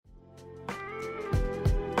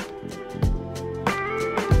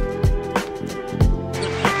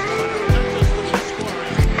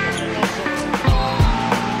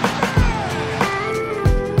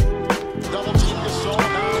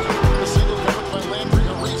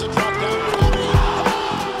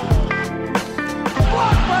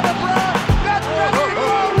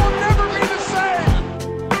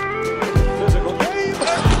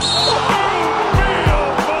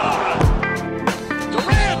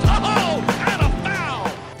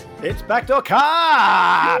It's Backdoor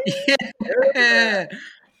Cut! Yeah.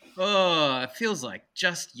 Oh, it feels like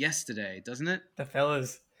just yesterday, doesn't it? The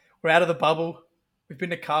fellas, we're out of the bubble. We've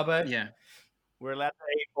been to Cabo. Yeah. We're allowed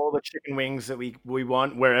to eat all the chicken wings that we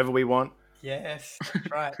want, wherever we want. Yes,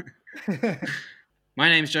 that's right. My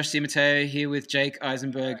name's Josh DiMatteo, here with Jake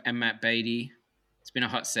Eisenberg and Matt Beatty. It's been a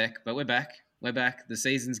hot sec, but we're back. We're back. The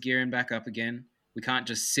season's gearing back up again. We can't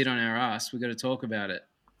just sit on our ass. We've got to talk about it.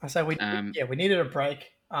 I say we needed a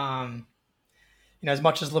break. As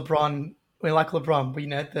much as LeBron, we like LeBron,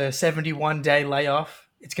 the 71-day layoff,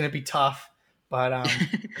 it's going to be tough. But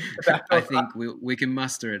I think we can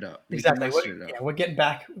muster it up. Exactly. We're getting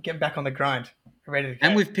back. We're getting back on the grind. We're ready to go.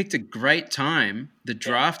 And we've picked a great time. The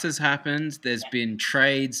draft has happened. There's been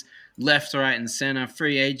trades left, right, and center.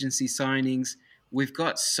 Free agency signings. We've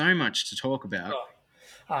got so much to talk about.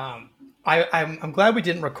 I'm glad we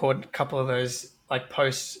didn't record a couple of those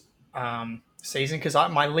post season, because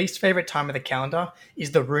my least favorite time of the calendar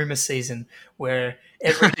is the rumor season, where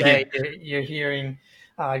every day you're hearing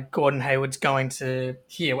Gordon Hayward's going to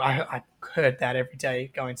here. I heard that every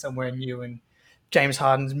day, going somewhere new, and James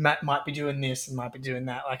Harden's might be doing this and might be doing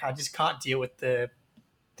that. I just can't deal with the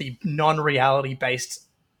non-reality based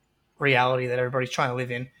reality that everybody's trying to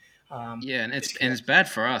live in. And it's bad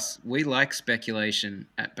for us. We like speculation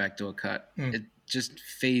at Backdoor Cut. It just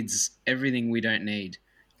feeds everything we don't need.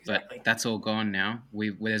 Exactly. But that's all gone now.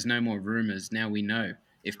 There's no more rumors. Now we know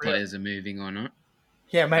if players are moving or not.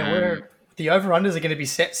 Yeah, mate. The over-unders are going to be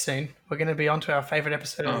set soon. We're going to be on to our favorite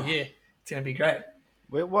episode of the year. It's going to be great.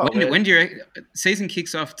 When do you season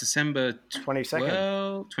kicks off? December 22nd.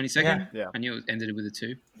 Well, 22nd? Yeah. I knew it ended with a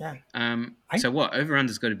 2. Yeah. So what?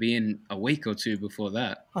 Over-under's got to be in a week or two before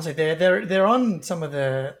that. I'll say they're on some of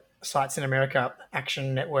the sites in America,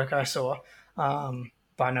 Action Network I saw.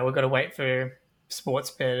 But no, we've got to wait for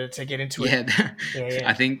Sportsbet to get into it. Yeah.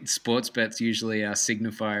 I think Sportsbet's usually our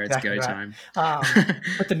signifier. It's go time.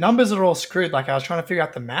 But the numbers are all screwed. I was trying to figure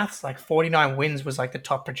out the maths. 49 wins was the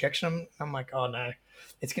top projection. I'm like, oh no,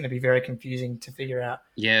 it's going to be very confusing to figure out.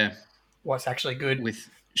 Yeah, what's actually good with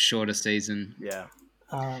shorter season. Yeah.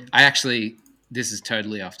 This is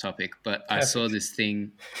totally off topic, but I saw this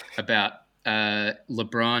thing about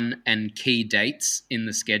LeBron and key dates in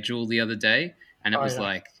the schedule the other day, and it was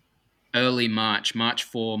early March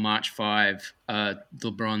 4, March 5,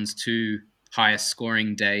 LeBron's 2 highest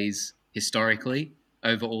scoring days historically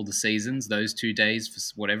over all the seasons. Those 2 days, for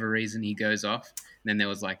whatever reason, he goes off. And then there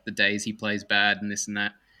was the days he plays bad and this and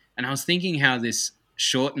that. And I was thinking how this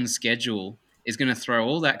shortened schedule is going to throw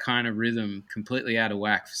all that kind of rhythm completely out of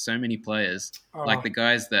whack for so many players. The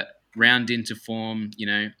guys that round into form,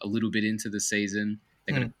 a little bit into the season,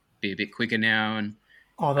 they're going to be a bit quicker now. And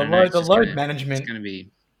the load management. It's going to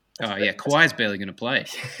be... Kawhi's barely going to play.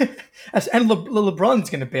 And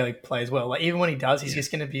LeBron's going to barely play as well. Even when he does, he's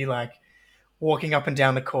just going to be walking up and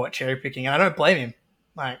down the court, cherry picking. And I don't blame him.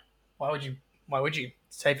 Why would you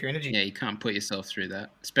save your energy? Yeah, you can't put yourself through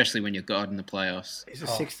that, especially when you're God in the playoffs. He's a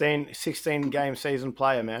 16 game season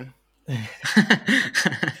player, man.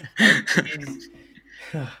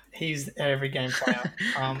 He's every game player,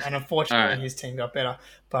 and unfortunately his team got better.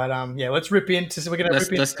 But let's rip into. So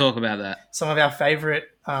let's talk about that. Some of our favorite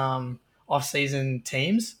off-season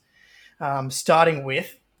teams, starting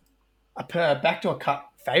with a Backdoor Cut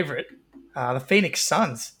favorite, the Phoenix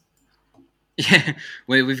Suns. Yeah,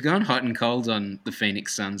 we've gone hot and cold on the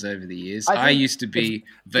Phoenix Suns over the years. I used to be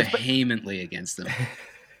vehemently against them.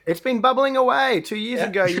 It's been bubbling away. 2 years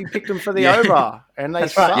ago, you picked them for the over, and they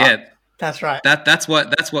sucked. Yeah. That's right. That's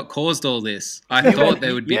what caused all this. I thought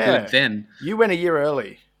they would be good then. You went a year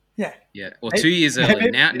early. Yeah. Yeah. Or 2 years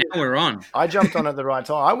early. Now we're on. I jumped on at the right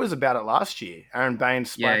time. I was about it last year. Aaron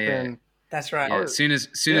Baines in. That's right. Yeah. As soon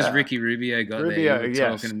as Ricky Rubio got there,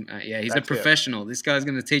 talking. He's a professional. This guy's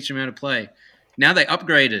going to teach him how to play. Now they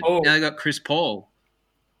upgraded. Now they got Chris Paul.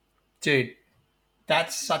 Dude,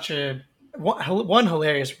 that's such a one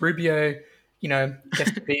hilarious Rubio.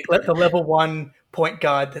 Gets to be the level 1 point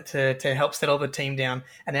guard to help settle the team down,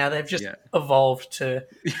 and now they've just evolved to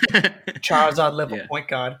Charizard level point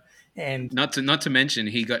guard. And not to mention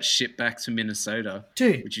he got shipped back to Minnesota,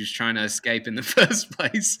 dude, which he was trying to escape in the first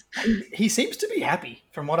place. He seems to be happy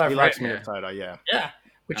from what I've read. He likes Minnesota, yeah.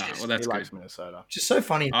 Which is that's he good. likes Minnesota. Just so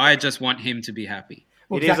funny. I just want him to be happy.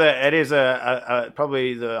 It is a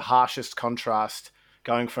probably the harshest contrast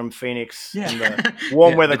going from Phoenix in the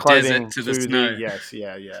warm weather clothing to the snow.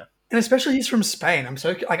 Yeah. And especially he's from Spain. I'm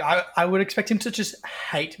so I would expect him to just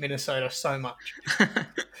hate Minnesota so much.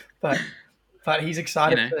 but he's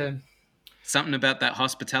excited something about that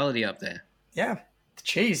hospitality up there. Yeah. The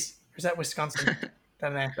cheese. Or is that Wisconsin?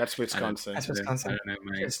 Don't know. That's Wisconsin. That's Wisconsin. I don't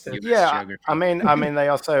know, mate. Yeah, I mean, they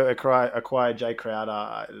also acquired Jay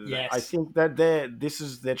Crowder. Yes. I think that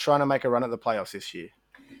they're trying to make a run at the playoffs this year.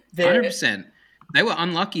 100%. They were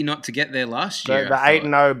unlucky not to get there last year. The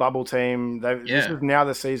 8-0 bubble team. This is now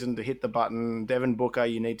the season to hit the button. Devin Booker,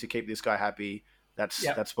 you need to keep this guy happy.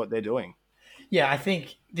 That's what they're doing. Yeah, I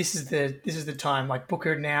think this is the time. Like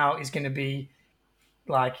Booker now is going to be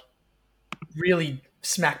like really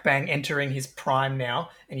smack bang entering his prime now,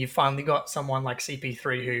 and you've finally got someone like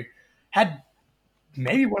CP3 who had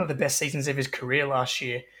maybe one of the best seasons of his career last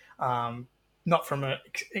year. Not from a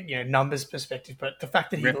numbers perspective, but the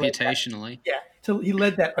fact that he reputationally, so he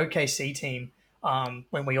led that OKC team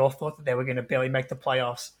when we all thought that they were going to barely make the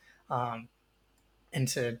playoffs, and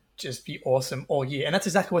to just be awesome all year. And that's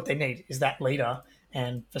exactly what they need, is that leader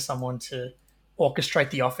and for someone to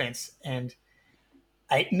orchestrate the offense. And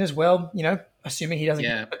Ayton as well, assuming he doesn't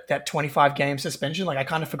get that 25 game suspension. Like I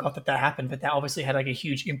kind of forgot that happened, but that obviously had like a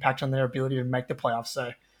huge impact on their ability to make the playoffs.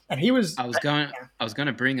 So, and he was. I was going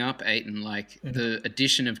to bring up Ayton. Like the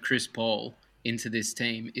addition of Chris Paul into this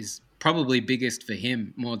team is probably biggest for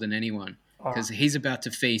him more than anyone, because he's about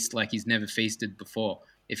to feast like he's never feasted before.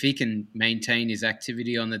 If he can maintain his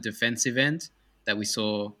activity on the defensive end that we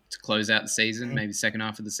saw to close out the season, maybe second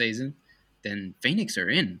half of the season, then Phoenix are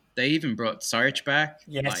in. They even brought Saric back.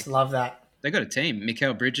 Yes, love that. They got a team.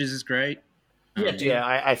 Mikal Bridges is great.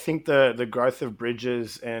 I think the growth of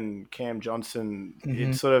Bridges and Cam Johnson,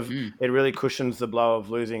 it sort of it really cushions the blow of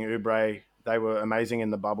losing Oubre. They were amazing in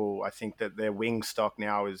the bubble. I think that their wing stock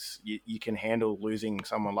now is you can handle losing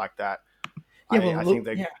someone like that. I think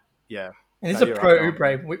they And it's a pro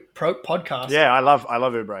Oubre pro podcast. Yeah, I love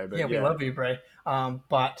Oubre. But we love Oubre.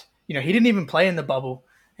 But he didn't even play in the bubble,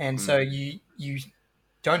 and so you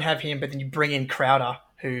don't have him. But then you bring in Crowder,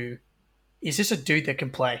 who is just a dude that can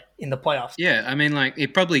play in the playoffs. Yeah, I mean, like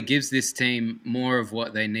it probably gives this team more of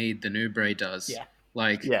what they need than Oubre does.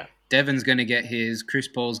 Yeah, Devin's going to get his, Chris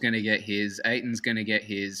Paul's going to get his, Ayton's going to get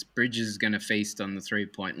his, Bridges is going to feast on the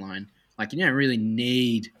 3-point line. Like you don't really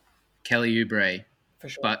need Kelly Oubre, for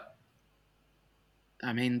sure. But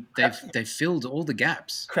I mean, they've filled all the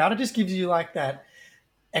gaps. Crowder just gives you like that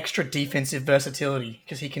extra defensive versatility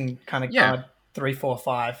because he can kind of guard 3, 4,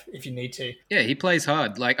 5 if you need to. Yeah, he plays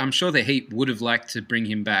hard. Like I'm sure the Heat would have liked to bring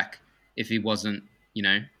him back if he wasn't,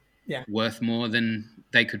 worth more than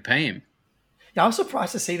they could pay him. Yeah, I was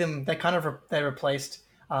surprised to see them. They replaced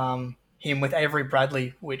him with Avery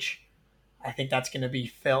Bradley, which I think that's going to be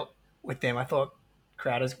felt with them. I thought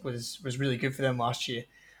Crowder was really good for them last year.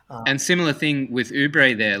 And similar thing with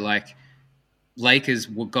Oubre there, like Lakers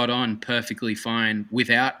got on perfectly fine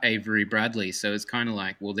without Avery Bradley. So it's kind of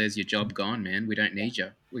like, well, there's your job gone, man. We don't need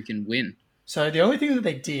you. We can win. So the only thing that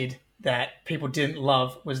they did that people didn't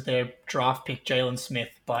love was their draft pick, Jalen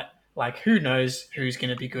Smith. But like, who knows who's going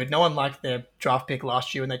to be good? No one liked their draft pick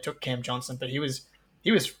last year when they took Cam Johnson, but he was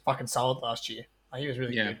fucking solid last year. Like, he was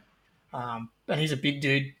really good. And he's a big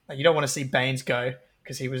dude. Like, you don't want to see Baines go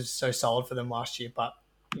because he was so solid for them last year. But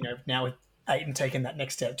now with Ayton taking that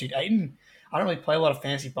next step, dude, Ayton, I don't really play a lot of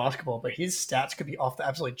fantasy basketball, but his stats could be off the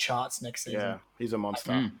absolute charts next season. Yeah, he's a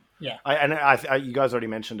monster. Yeah, you guys already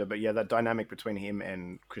mentioned it, but that dynamic between him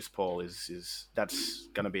and Chris Paul is that's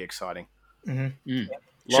going to be exciting.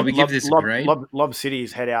 Should we give this a grade? Lob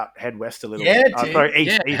City's head west a little bit. Sorry,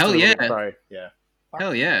 east hell yeah. Sorry, yeah.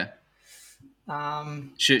 Hell yeah.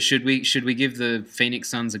 Should we give the Phoenix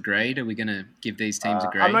Suns a grade? Are we going to give these teams a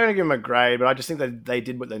grade? I'm not going to give them a grade, but I just think that they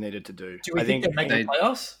did what they needed to do. Do we think they make the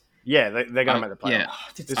playoffs? Yeah, they're going to make the playoffs. Yeah.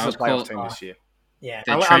 This is a playoff team this year. Yeah,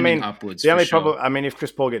 they're trending upwards. The only problem, if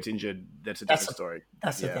Chris Paul gets injured, that's a different story.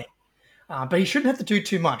 That's the thing. But he shouldn't have to do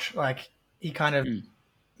too much. Like he kind of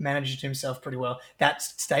managed himself pretty well.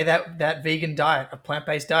 Stay that vegan diet, a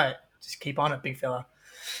plant-based diet. Just keep on it, big fella.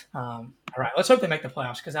 All right, let's hope they make the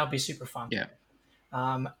playoffs because that'll be super fun. Yeah.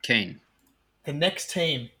 Kane. The next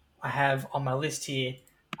team I have on my list here,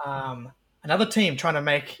 another team trying to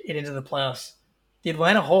make it into the playoffs, the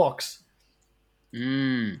Atlanta Hawks,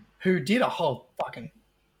 who did a whole fucking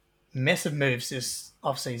mess of moves this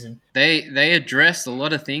offseason. They addressed a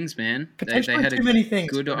lot of things, man. They had too many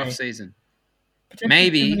things good offseason.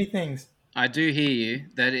 Maybe too many things. I do hear you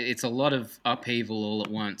that it's a lot of upheaval all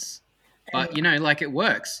at once, but it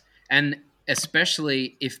works, and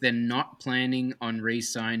especially if they're not planning on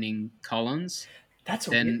re-signing Collins,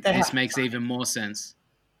 then this makes even more sense.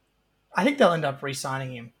 I think they'll end up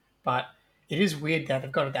re-signing him, but it is weird that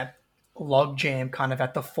they've got that log jam kind of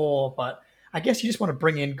at the 4, but I guess you just want to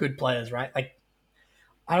bring in good players, right? Like,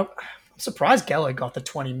 I'm surprised Gallo got the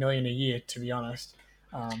 $20 million a year, to be honest.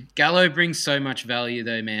 Gallo brings so much value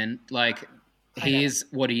though, man. Like, he is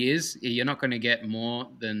what he is. You're not going to get more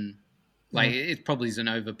than it probably is an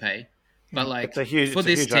overpay, but like for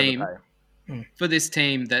this team, for this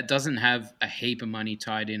team that doesn't have a heap of money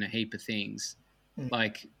tied in a heap of things,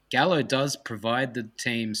 like Gallo does provide the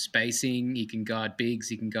team spacing. He can guard bigs,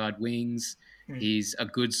 he can guard wings. He's a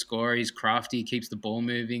good scorer. He's crafty. He keeps the ball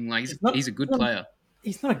moving. Like he's a good player.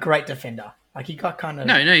 He's not a great defender. Like he got kind of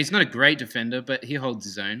no. He's not a great defender, but he holds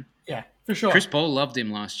his own. Yeah, for sure. Chris Paul loved him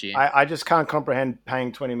last year. I just can't comprehend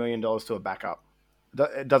paying $20 million to a backup.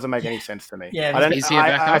 It doesn't make any sense to me. Yeah, is he a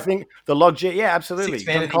backup? I think the logic. Yeah, absolutely.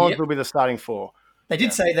 John Collins will be the starting four. They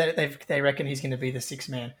did say that they reckon he's going to be the sixth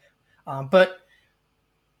man, but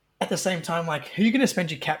at the same time, like who are you going to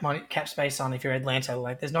spend your cap space on if you're Atlanta?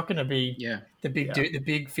 Like, there's not going to be the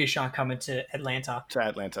big fish aren't coming to Atlanta.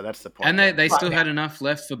 That's the point. And they still had enough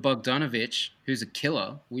left for Bogdanovic, who's a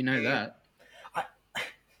killer. We know that.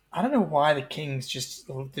 I don't know why the Kings just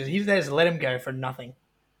let him go for nothing.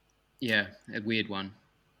 Yeah, a weird one.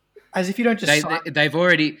 As if you don't just they've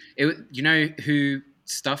already. You know who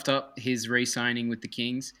stuffed up his re-signing with the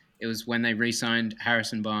Kings? It was when they re-signed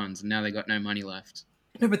Harrison Barnes, and now they got no money left.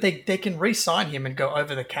 No, but they can re-sign him and go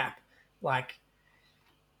over the cap. Like,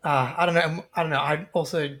 I don't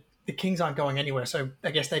know. The Kings aren't going anywhere, so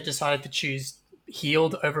I guess they decided to choose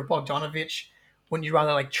Hield over Bogdanovic. Wouldn't you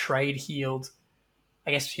rather like trade Hield?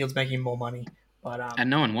 I guess Hield's making more money, but and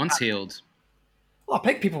no one wants Hield. Well, I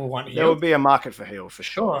think people want Hield. There would be a market for Hield for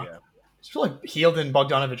sure. Yeah. It's feel like Hield and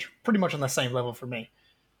Bogdanovic pretty much on the same level for me.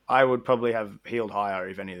 I would probably have Hield higher,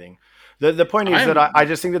 if anything. The point is that I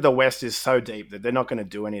just think that the West is so deep that they're not going to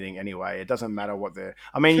do anything anyway. It doesn't matter what they're...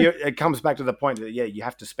 I mean, it comes back to the point that, you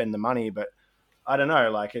have to spend the money, but I don't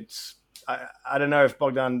know. Like, I don't know if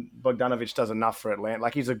Bogdanovic does enough for Atlanta.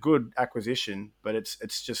 Like, he's a good acquisition, but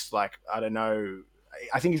it's just like, I don't know.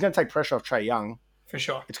 I think he's going to take pressure off Trae Young. For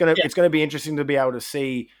sure. It's going to be interesting to be able to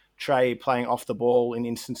see Trae playing off the ball in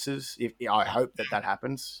instances. I hope that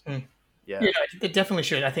happens. Yeah, it definitely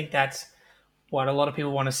should. I think that's what a lot of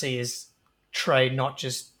people want to see is Trae not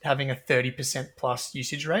just having a 30% plus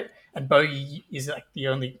usage rate. And Bogey is like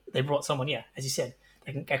they brought someone, as you said,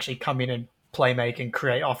 they can actually come in and play make and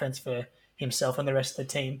create offense for himself and the rest of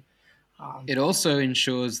the team. It also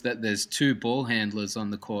ensures that there's two ball handlers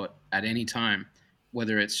on the court at any time,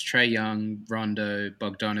 whether it's Trae Young, Rondo,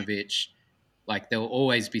 Bogdanovic. Like, there will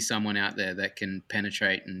always be someone out there that can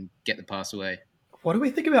penetrate and get the pass away. What do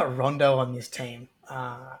we think about Rondo on this team?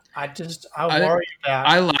 I worry about...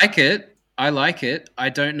 I like it. I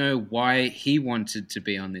don't know why he wanted to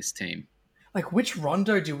be on this team. Like, which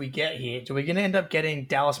Rondo do we get here? Do we going to end up getting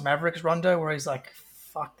Dallas Mavericks Rondo where he's like,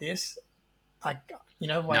 fuck this? Like,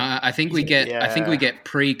 no, I think we get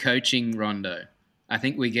pre-coaching Rondo. I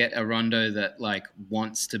think we get a Rondo that like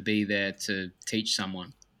wants to be there to teach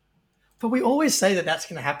someone. But we always say that that's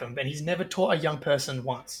going to happen, but he's never taught a young person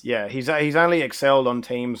once. Yeah, he's only excelled on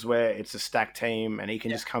teams where it's a stacked team and he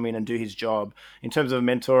can just come in and do his job. In terms of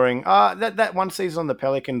mentoring, that one season on the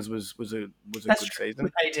Pelicans was a good season.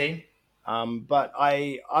 With AD. But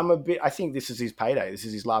I think this is his payday. This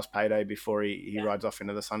is his last payday before he rides off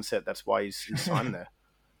into the sunset. That's why he's signed there.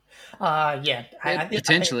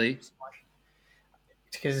 Potentially.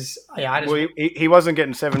 Because he wasn't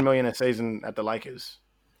getting $7 million a season at the Lakers.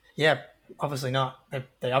 Yeah, obviously not.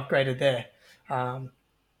 They upgraded there, and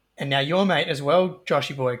now your mate as well,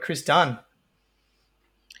 Joshy boy, Chris Dunn.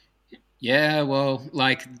 Yeah, well,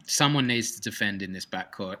 like someone needs to defend in this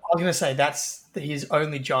backcourt. I was going to say that's his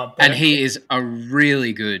only job, and he is a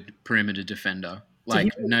really good perimeter defender.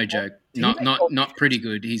 Like no joke, not pretty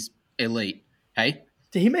good. He's elite. Hey,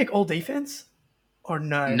 did he make all defense or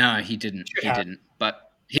no? No, he didn't. Didn't.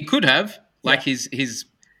 But he could have. Like his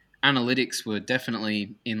analytics were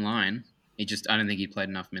definitely in line. I don't think he played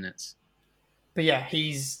enough minutes. But yeah,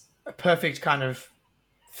 he's a perfect kind of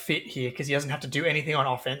fit here because he doesn't have to do anything on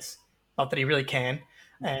offense. Not that he really can.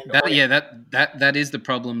 And that is the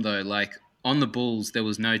problem though. Like on the Bulls, there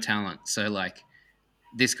was no talent, so like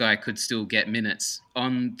this guy could still get minutes.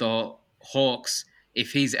 On the Hawks,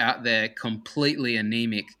 if he's out there completely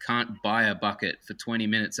anemic, can't buy a bucket for 20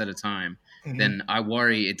 minutes at a time, then I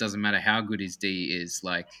worry it doesn't matter how good his D is.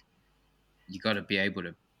 Like, you got to be able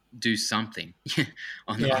to do something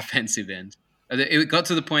on the offensive end. It got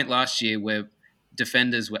to the point last year where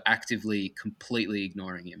defenders were actively, completely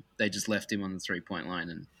ignoring him. They just left him on the 3-point line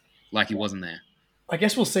and like he wasn't there. I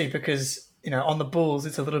guess we'll see because, on the Bulls,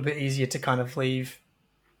 it's a little bit easier to kind of leave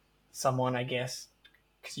someone, I guess,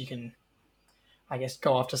 because you can, I guess,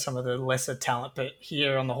 go after some of the lesser talent. But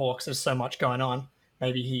here on the Hawks, there's so much going on.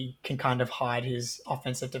 Maybe he can kind of hide his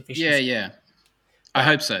offensive deficiency. Yeah. I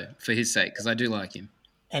hope so, for his sake, because I do like him.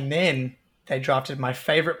 And then they drafted my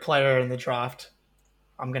favorite player in the draft.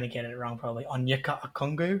 I'm going to get it wrong probably. Onyeka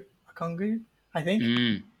Okongwu, I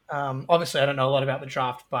think. Obviously, I don't know a lot about the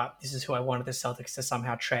draft, but this is who I wanted the Celtics to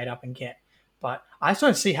somehow trade up and get. But I just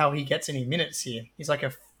don't see how he gets any minutes here. He's like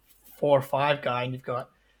a 4 or 5 guy, and you've got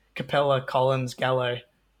Capella, Collins, Gallo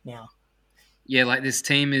now. Yeah, like this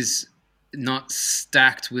team is not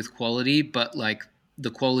stacked with quality, but like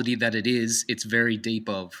the quality that it is, it's very deep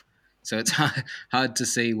of. So it's hard to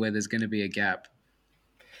see where there's going to be a gap.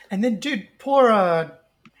 And then, dude, poor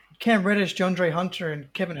Cam Reddish, DeAndre Hunter,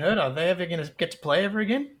 and Kevin Huerter, are they ever going to get to play ever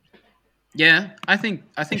again? Yeah, I think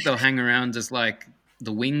they'll hang around as like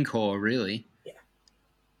the wing core, really.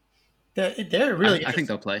 Yeah, they're really. I think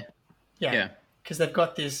they'll play. Yeah, because they've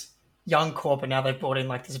got this young core, but now they've brought in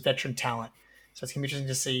like this veteran talent. So it's gonna be interesting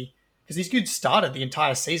to see because these dudes started the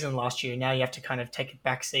entire season last year. Now you have to kind of take a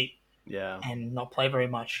back seat, and not play very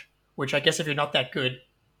much. Which I guess if you're not that good,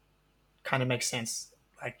 kind of makes sense.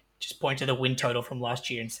 Like just point to the win total from last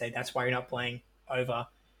year and say that's why you're not playing over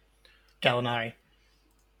Gallinari.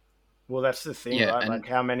 Well, that's the thing, right? Like,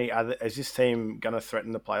 how many is this team going to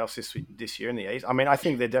threaten the playoffs this year in the East? I mean, I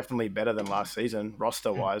think they're definitely better than last season,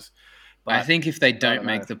 roster-wise. But I think if they don't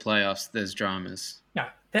make the playoffs, there's dramas. No,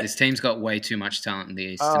 this team's got way too much talent in the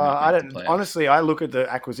East. Honestly, I look at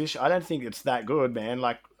the acquisition. I don't think it's that good, man.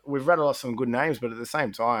 Like, we've read off some good names, but at the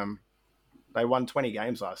same time, they won 20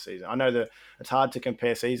 games last season. I know that it's hard to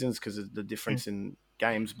compare seasons because of the difference in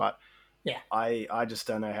games, but yeah, I just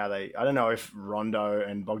don't know how I don't know if Rondo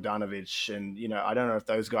and Bogdanovic and, I don't know if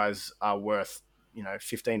those guys are worth,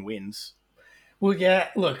 15 wins. Well, yeah,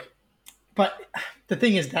 look, but the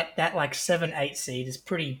thing is that like 7-8 seed is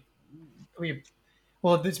pretty,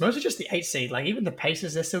 well, it's mostly just the 8 seed. Like even the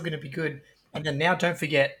Pacers, they're still going to be good. And then now don't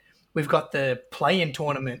forget, we've got the play-in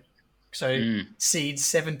tournament. So seeds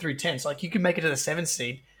 7 through 10. So like you can make it to the 7th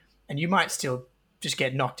seed and you might still just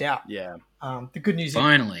get knocked out. Yeah. The good news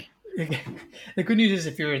Finally. The good news is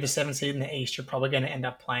if you're the 7th seed in the East, you're probably going to end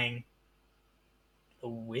up playing the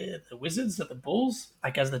Wizards or the Bulls,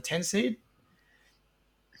 like as the 10th seed.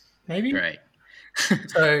 Maybe. Right.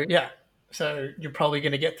 So, yeah. So you're probably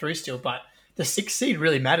going to get through still. But the 6th seed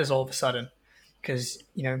really matters all of a sudden because,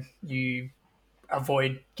 you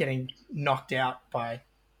avoid getting knocked out by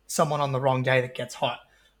someone on the wrong day that gets hot.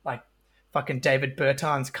 Like fucking David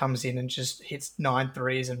Bertans comes in and just hits 9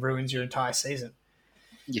 threes and ruins your entire season.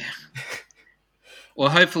 Yeah. Well,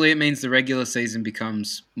 hopefully it means the regular season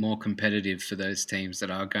becomes more competitive for those teams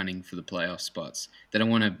that are gunning for the playoff spots. They don't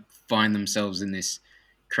want to find themselves in this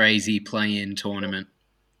crazy play-in tournament.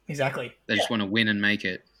 Exactly. They just want to win and make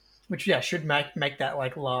it. Which, should make that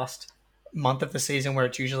like last month of the season where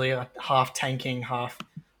it's usually like half tanking, half,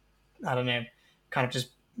 I don't know, kind of just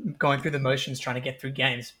going through the motions trying to get through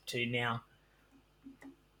games to now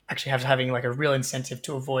actually having like a real incentive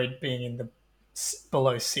to avoid being in the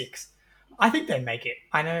below 6. I think they make it.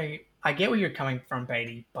 I know, I get where you're coming from,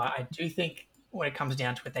 Beatty, but I do think when it comes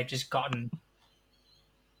down to it, they've just gotten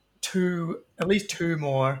at least two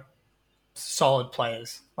more solid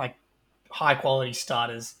players, like high quality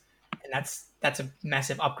starters, and that's a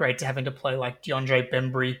massive upgrade to having to play like DeAndre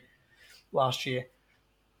Bembry last year.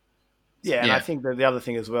 Yeah, and I think that the other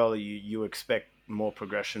thing as well, you expect more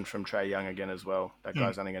progression from Trae Young again as well. That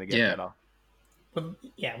guy's only going to get better.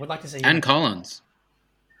 We'd like to see and Collins.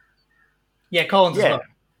 Yeah, Collins as well.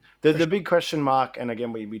 The big question mark, and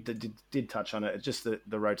again, we did touch on it, it's just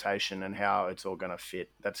the rotation and how it's all going to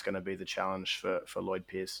fit. That's going to be the challenge for Lloyd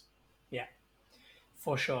Pierce. Yeah,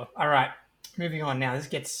 for sure. All right, moving on now. This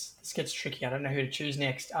gets tricky. I don't know who to choose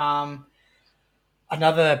next.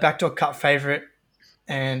 Another backdoor cut favorite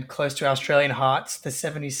and close to our Australian hearts, the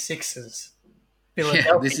 76ers.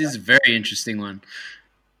 Yeah, this is a very interesting one.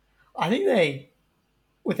 I think they,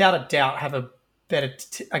 without a doubt, have a better.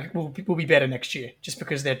 Will be better next year, just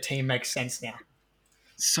because their team makes sense now.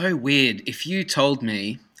 So weird. If you told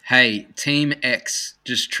me, hey, Team X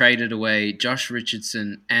just traded away Josh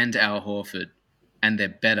Richardson and Al Horford, and they're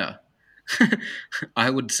better, I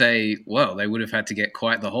would say, well, they would have had to get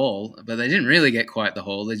quite the haul, but they didn't really get quite the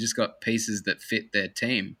haul. They just got pieces that fit their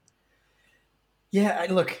team. Yeah,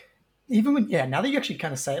 look, even when now that you actually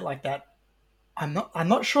kind of say it like that, I'm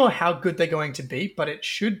not sure how good they're going to be, but it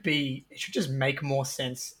should just make more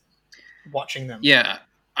sense watching them. Yeah,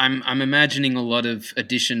 I'm imagining a lot of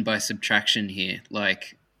addition by subtraction here.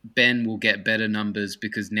 Like Ben will get better numbers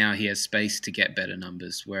because now he has space to get better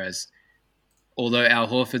numbers, whereas although Al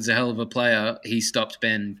Horford's a hell of a player, he stopped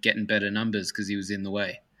Ben getting better numbers because he was in the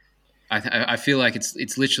way. I feel like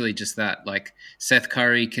it's literally just that. Like Seth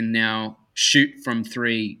Curry can now shoot from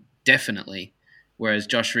 3 definitely, whereas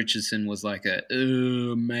Josh Richardson was like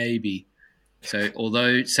maybe. So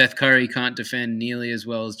although Seth Curry can't defend nearly as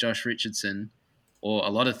well as Josh Richardson, or a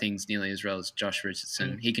lot of things nearly as well as Josh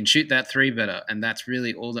Richardson, he can shoot that three better, and that's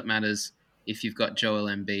really all that matters if you've got Joel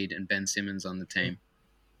Embiid and Ben Simmons on the team.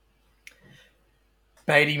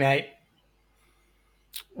 Beatty, mate.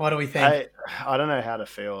 What do we think? I don't know how to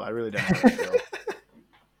feel. I really don't know how to feel.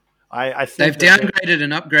 I think they've downgraded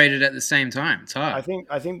and upgraded at the same time. It's hard.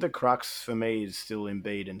 I think the crux for me is still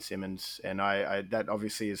Embiid and Simmons, and I that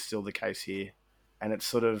obviously is still the case here. And it's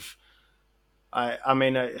sort of,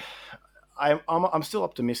 I'm still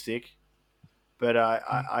optimistic, but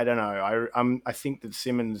I don't know. I think that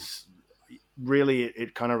Simmons really,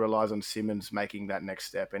 it kind of relies on Simmons making that next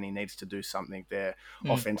step, and he needs to do something there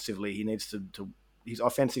offensively. He needs to his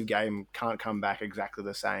offensive game can't come back exactly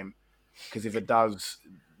the same, because if it does,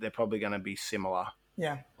 they're probably going to be similar.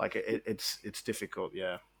 Yeah, like it's difficult.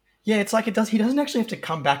 Yeah, it's like it does. He doesn't actually have to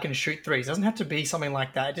come back and shoot threes. It doesn't have to be something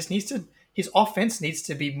like that. It just needs to. His offense needs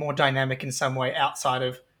to be more dynamic in some way outside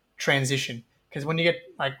of transition. Because when you get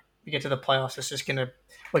to the playoffs,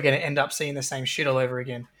 we're gonna end up seeing the same shit all over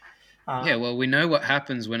again. Well, we know what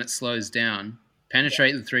happens when it slows down.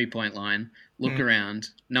 Penetrate the 3-point line, look around,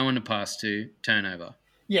 no one to pass to, turnover.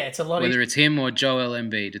 Yeah, it's a lot. Whether it's him or Joel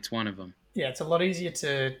Embiid, it's one of them. Yeah, it's a lot easier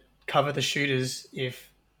to cover the shooters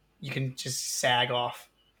if you can just sag off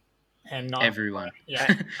and not everyone.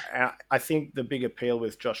 Yeah, I think the big appeal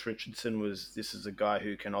with Josh Richardson was this is a guy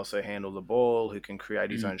who can also handle the ball, who can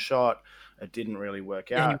create his own shot. It didn't really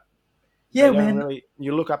work out. Yeah, man.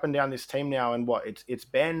 You look up and down this team now, and it's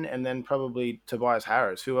Ben, and then probably Tobias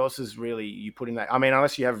Harris. Who else is really you put in that? I mean,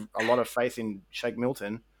 unless you have a lot of faith in Shake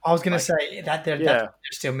Milton. I was going to say that they're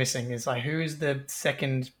still missing. Is like, who's the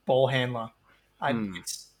second ball handler?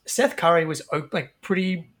 Seth Curry was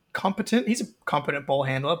pretty competent. He's a competent ball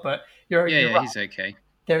handler, but you're right. He's okay.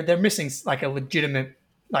 They're missing like a legitimate,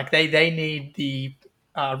 like they need the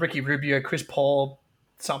Ricky Rubio, Chris Paul,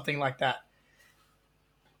 something like that.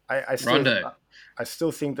 I still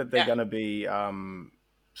think that they're going to be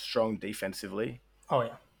strong defensively. Oh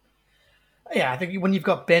yeah. I think when you've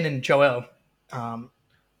got Ben and Joel,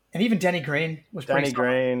 and even Danny Green was Danny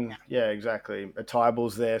Green. Yeah, exactly.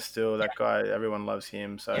 Tybal's there still. That guy, everyone loves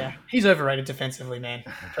him. So yeah, he's overrated defensively, man.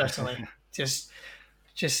 Personally, he was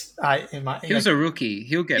a rookie.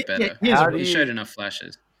 He'll get better. He showed enough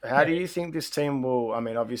flashes. How do you think this team will? I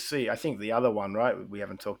mean, obviously, I think the other one, right? We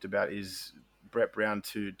haven't talked about is Brett Brown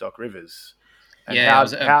to Doc Rivers. And I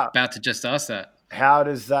was about to just ask that. How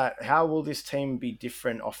will this team be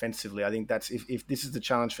different offensively? I think that's if this is the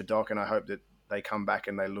challenge for Doc, and I hope that they come back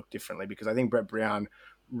and they look differently, because I think Brett Brown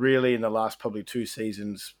really in the last probably 2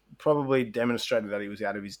 seasons probably demonstrated that he was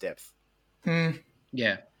out of his depth.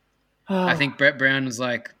 Yeah. I think Brett Brown was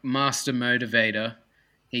like master motivator.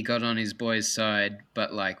 He got on his boys' side,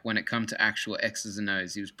 but like when it come to actual X's and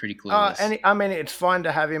O's, he was pretty clueless. And I mean, it's fine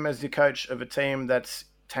to have him as the coach of a team that's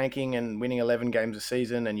tanking and winning 11 games a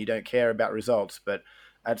season, and you don't care about results. But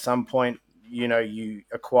at some point, you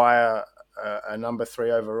acquire a number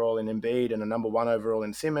 3 overall in Embiid and a number 1 overall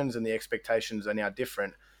in Simmons, and the expectations are now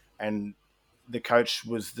different. And the coach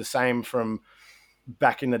was the same from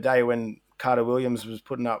back in the day when Carter Williams was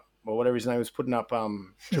putting up, or whatever his name was, putting up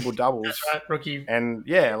triple doubles. That's right, rookie. And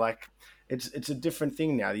it's a different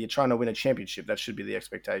thing now. You're trying to win a championship. That should be the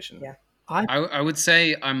expectation. Yeah, I would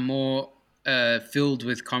say I'm more filled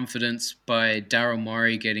with confidence by Daryl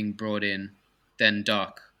Morey getting brought in than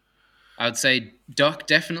Doc. I would say Doc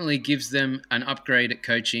definitely gives them an upgrade at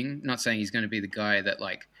coaching. Not saying he's going to be the guy that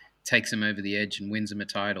like takes them over the edge and wins them a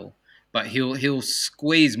title, but he'll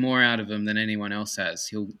squeeze more out of them than anyone else has.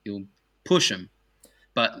 He'll push them.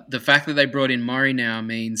 But the fact that they brought in Murray now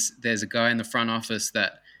means there's a guy in the front office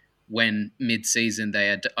that when mid-season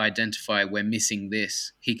they identify we're missing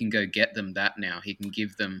this, he can go get them that now. He can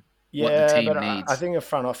give them what the team needs. I think a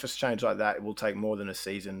front office change like that will take more than a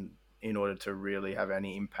season in order to really have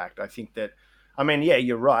any impact. I think that, I mean, yeah,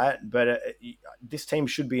 you're right, but this team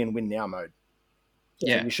should be in win now mode.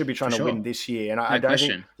 Yeah, we should be trying to win this year. And I don't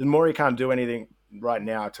think the Morey can't do anything right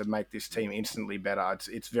now to make this team instantly better.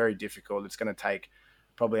 It's very difficult. It's going to take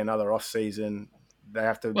probably another off season. They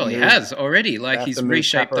have to. Well, he has already. Like he's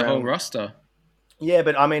reshaped the whole roster. Yeah,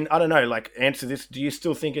 but I mean, I don't know. Like, answer this: do you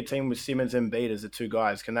still think a team with Simmons and Embiid as the 2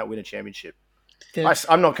 guys can that win a championship? I'm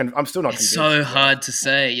still not convinced. It's so hard to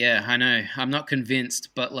say. Yeah, I know. I'm not convinced,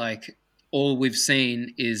 but like all we've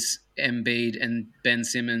seen is Embiid and Ben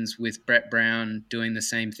Simmons with Brett Brown doing the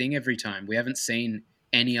same thing every time. We haven't seen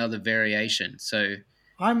any other variation. So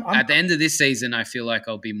at the end of this season, I feel like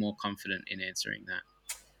I'll be more confident in answering that.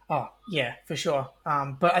 Oh, yeah, for sure.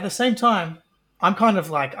 But at the same time, I'm kind of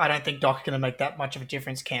like, I don't think Doc's going to make that much of a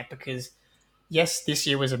difference, Camp, because yes, this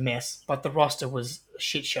year was a mess, but the roster was a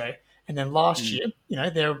shit show. And then last year,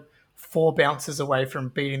 they're 4 bounces away from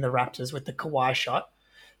beating the Raptors with the Kawhi shot.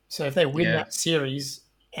 So if they win that series,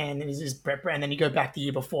 and then you go back the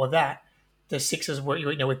year before that, the Sixers were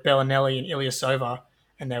with Bellinelli and Ilyasova,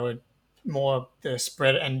 and they were more the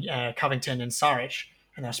spread and Covington and Saric,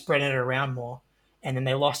 and they're spreading it around more. And then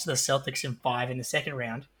they lost to the Celtics in 5 in the second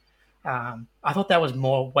round. I thought that was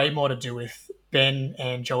way more to do with Ben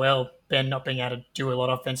and Joel. Ben not being able to do a lot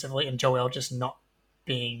offensively, and Joel just not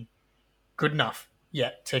being good enough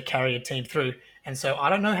yet to carry a team through. And so I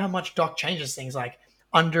don't know how much Doc changes things. Like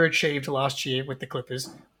underachieved last year with the Clippers,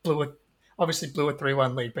 blew a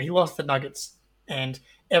 3-1 lead, but he lost the Nuggets, and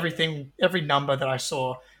every number that I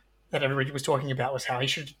saw that everybody was talking about was how he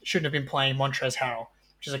shouldn't have been playing Montrezl Harrell,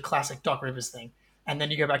 which is a classic Doc Rivers thing. And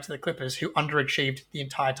then you go back to the Clippers, who underachieved the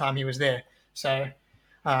entire time he was there. So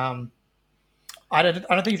I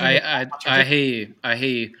don't think I hear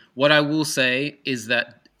you. What I will say is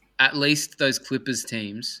that at least those Clippers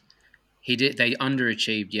teams, they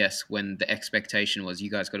underachieved, yes, when the expectation was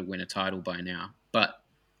you guys got to win a title by now. But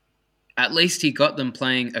at least he got them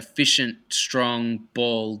playing efficient, strong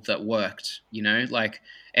ball that worked. Like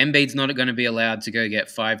Embiid's not going to be allowed to go get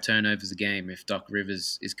 5 turnovers a game if Doc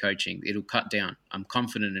Rivers is coaching. It'll cut down. I'm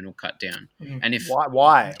confident it'll cut down. Mm-hmm. And if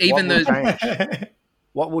why? Even though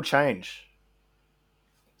what will change?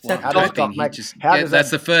 That's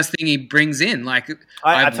the first thing he brings in. Like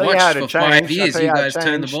I've watched for 5 years, you guys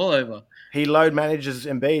turn the ball over. He load manages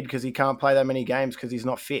Embiid because he can't play that many games because he's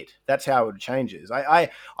not fit. That's how it changes. I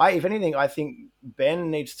if anything, I think Ben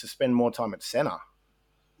needs to spend more time at center.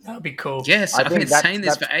 That would be cool. Yes, I've been saying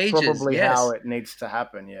this for ages. That's probably how it needs to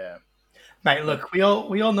happen. Yeah, mate. Look, we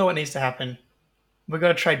all know what needs to happen. We've got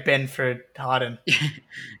to trade Ben for Harden.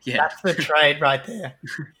 Yeah, that's the trade right there.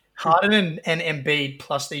 Harden and Embiid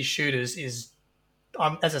plus these shooters is,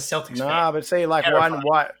 as a Celtics fan. But see, like,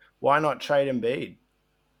 why not trade Embiid?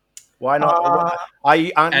 Why not?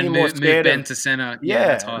 Aren't you more scared move Ben to center?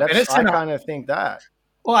 Yeah, I kind of think that.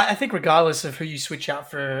 Well, I think regardless of who you switch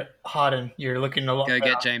out for Harden, you're looking a lot better. Go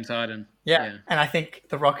get James Harden. Yeah, and I think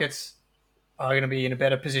the Rockets are going to be in a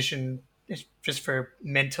better position just for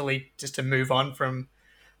mentally just to move on from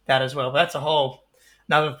that as well. But that's a whole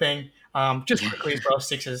another thing. Just quickly as well,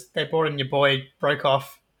 Sixers. They brought in your boy Brokoff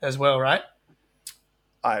as well, right?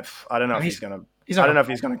 I don't know if he's going to. I don't know if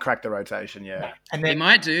he's going to crack the rotation. Yeah, and then, he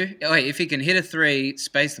might do. If he can hit a 3,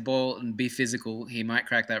 space the ball, and be physical, he might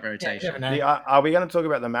crack that rotation. Are we going to talk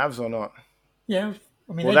about the Mavs or not? Yeah,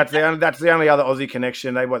 I mean, that's the only other Aussie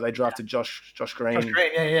connection. They drafted Josh Green. Josh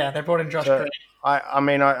Green, yeah, they brought in Josh Green. I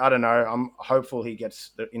mean, I don't know. I'm hopeful he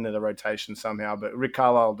gets into the rotation somehow. But Rick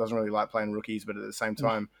Carlisle doesn't really like playing rookies, but at the same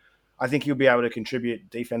time, I think he'll be able to contribute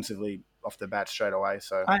defensively off the bat straight away.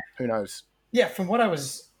 So who knows? Yeah, from what I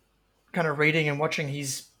was kind of reading and watching,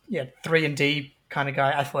 he's 3-and-D kind of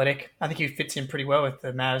guy, athletic. I think he fits in pretty well with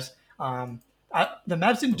the Mavs. The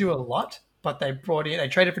Mavs didn't do a lot, but they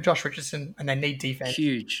traded for Josh Richardson, and they need defense.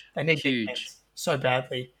 They need defense so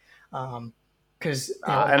badly. Because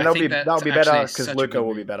and they'll be better because Luka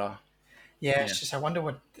will be better. Yeah, it's just I wonder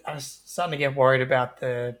what I was starting to get worried about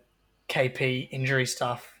the KP injury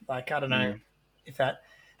stuff. Like I don't know if that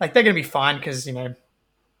they're going to be fine because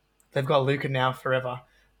they've got Luka now forever,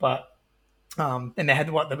 but. And they had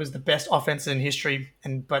that was the best offense in history,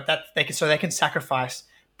 but that they can sacrifice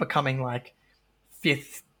becoming like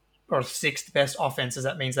 5th or 6th best offenses.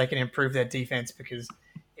 That means they can improve their defense because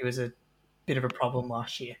it was a bit of a problem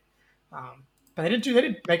last year. But they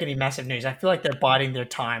didn't make any massive news. I feel like they're biding their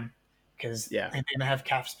time because they're going to have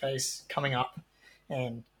cap space coming up,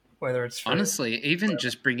 and whether it's honestly even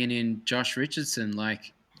just bringing in Josh Richardson,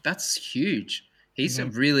 like that's huge. He's a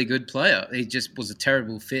really good player. He just was a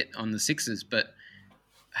terrible fit on the Sixers. But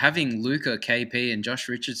having Luka, KP, and Josh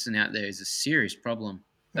Richardson out there is a serious problem.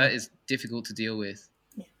 That is difficult to deal with.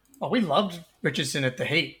 Oh, we loved Richardson at the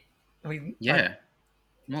Heat. I'm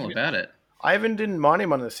all about it. I even didn't mind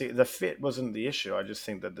him on the fit wasn't the issue. I just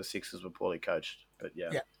think that the Sixers were poorly coached. But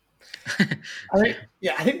I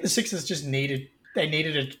think the Sixers just needed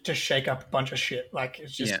to shake up a bunch of shit. Like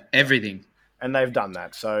it's just everything. And they've done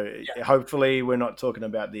that. So hopefully we're not talking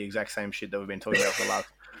about the exact same shit that we've been talking about for the last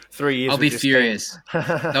 3 years. I'll be furious.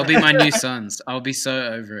 They'll be my new Suns. I'll be so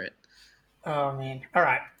over it. Oh, man. All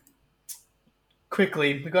right.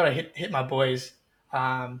 Quickly, we got to hit my boys.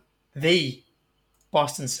 The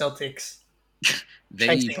Boston Celtics.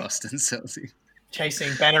 Boston Celtics.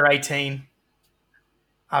 Chasing banner 18.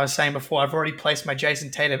 I was saying before, I've already placed my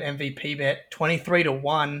Jason Tatum MVP bet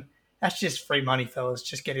 23-1. That's just free money, fellas.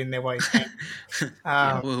 Just get in there while you can.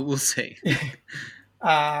 We'll see.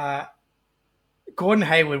 Gordon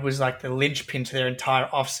Hayward was like the linchpin to their entire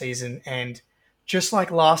offseason. And just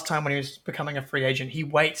like last time when he was becoming a free agent, he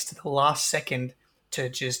waits to the last second to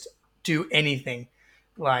just do anything.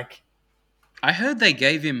 Like, I heard they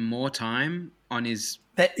gave him more time on his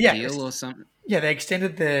deal or something. Yeah, they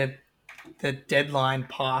extended the deadline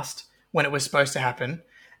past when it was supposed to happen.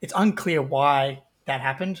 It's unclear why that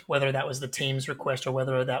happened, whether that was the team's request or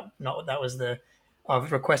whether that was the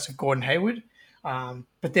request of Gordon Hayward.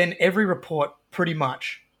 But then every report pretty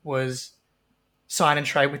much was sign and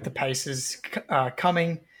trade with the Pacers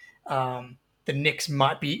coming. The Knicks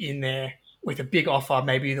might be in there with a big offer,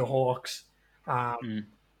 maybe the Hawks.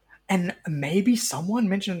 And maybe someone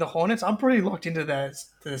mentioned the Hornets. I'm pretty locked into the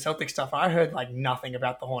Celtics stuff. I heard like nothing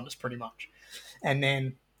about the Hornets pretty much. And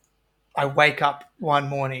then I wake up one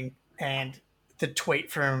morning and the tweet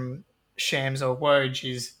from Shams or Woj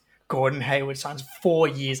is Gordon Hayward signs 4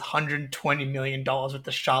 years, $120 million with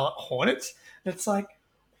the Charlotte Hornets. And it's like,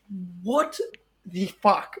 what the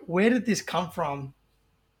fuck? Where did this come from?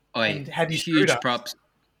 And have you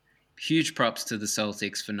Huge props to the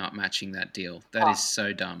Celtics for not matching that deal. That is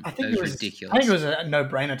so dumb. That is ridiculous. I think it was a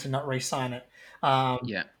no-brainer to not re-sign it.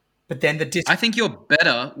 Yeah. But then I think you're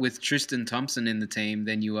better with Tristan Thompson in the team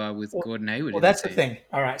than you are with Gordon Hayward. Well, that's the thing.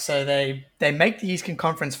 All right, so they make the Eastern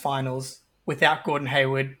Conference Finals without Gordon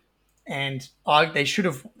Hayward, and they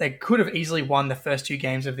could have easily won the first 2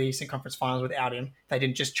 games of the Eastern Conference Finals without him. They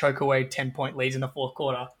didn't just choke away 10-point leads in the fourth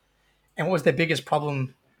quarter. And what was their biggest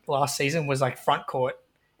problem last season was like front court.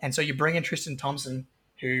 And so you bring in Tristan Thompson,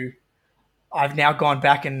 who I've now gone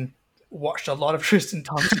back and watched a lot of Tristan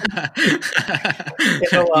Thompson.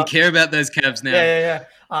 You care about those Cavs now. Yeah.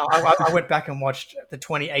 I went back and watched the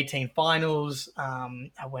 2018 finals.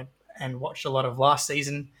 I went and watched a lot of last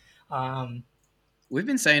season. We've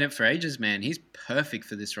been saying it for ages, man. He's perfect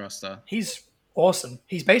for this roster. He's awesome.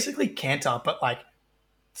 He's basically Kanter, but like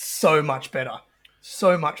so much better.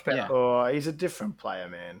 So much better. Yeah. Oh, he's a different player,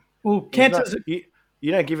 man. Well, Kanter's...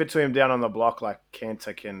 You don't give it to him down on the block like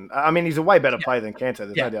Kanter can. I mean, he's a way better player than Kanter.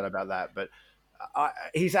 There's no doubt about that. But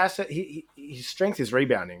his strength is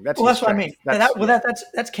rebounding. That's what I mean.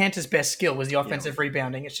 That's Kanter's best skill was the offensive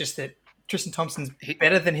rebounding. It's just that Tristan Thompson's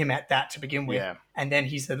better than him at that to begin with. Yeah. And then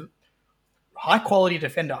he's a high quality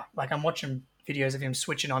defender. Like I'm watching videos of him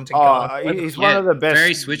switching on to guard. He's one of the best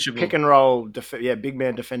very switchable pick and roll big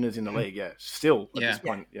man defenders in the league. Yeah. Still at this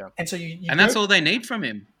point. Yeah. And so that's all they need from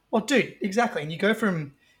him. Well, dude, exactly. And you go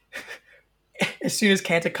from as soon as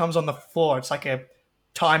Kanter comes on the floor, it's like a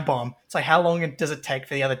time bomb. It's like how long does it take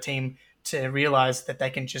for the other team to realize that they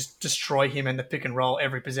can just destroy him in the pick and roll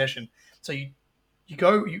every possession? So you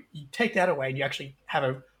take that away and you actually have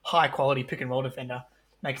a high quality pick and roll defender.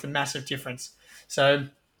 Makes a massive difference. So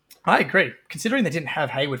I agree. Considering they didn't have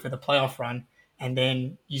Hayward for the playoff run, and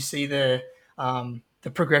then you see the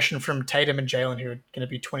progression from Tatum and Jalen, who are going to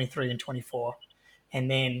be 23 and 24. And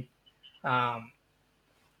then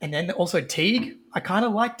also Teague. I kind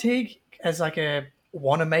of like Teague as like a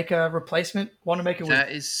Wanamaker replacement. That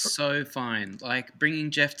is so fine. Like bringing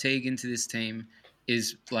Jeff Teague into this team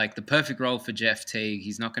is like the perfect role for Jeff Teague.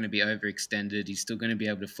 He's not going to be overextended. He's still going to be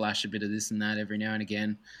able to flash a bit of this and that every now and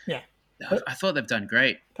again. Yeah, I thought they've done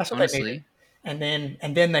great. That's what honestly. They needed.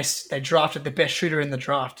 And then they drafted the best shooter in the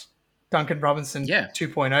draft, Duncan Robinson.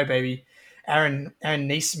 2.0 baby, Aaron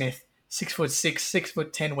Nesmith. 6'6",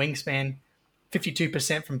 6'10" wingspan,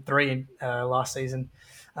 52% from 3 last season.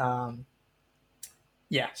 So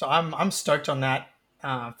I'm stoked on that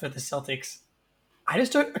for the Celtics. I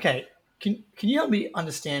just don't. Okay, can you help me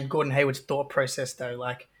understand Gordon Hayward's thought process though?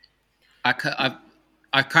 Like, I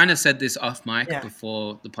kind of said this off mic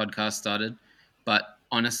before the podcast started, but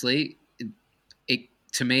honestly,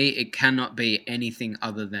 to me it cannot be anything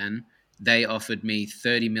other than. They offered me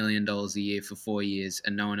 $30 million a year for 4 years,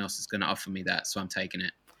 and no one else is going to offer me that, so I'm taking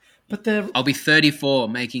it. But I'll be 34,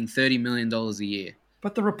 making $30 million a year.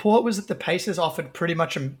 But the report was that the Pacers offered pretty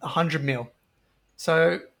much $100 million.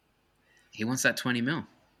 So he wants that $20 million.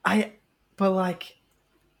 But like,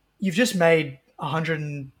 you've just made 100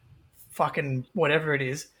 and fucking whatever it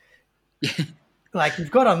is. Like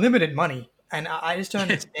you've got unlimited money, and I just don't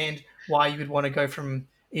understand why you would want to go from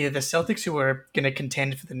either the Celtics, who are going to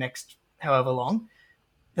contend for the next however long,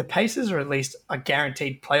 the Pacers are at least a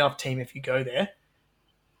guaranteed playoff team if you go there,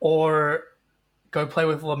 or go play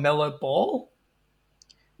with LaMelo Ball.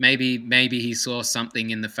 Maybe he saw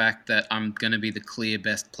something in the fact that I'm going to be the clear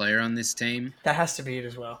best player on this team. That has to be it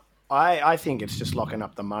as well. I think it's just locking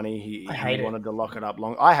up the money. He wanted to lock it up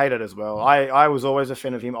long. I hate it as well. I was always a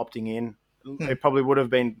fan of him opting in. It probably would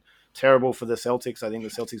have been terrible for the Celtics. I think the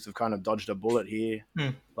Celtics have kind of dodged a bullet here.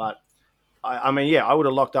 But I mean, yeah, I would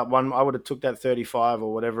have locked up one. I would have took that 35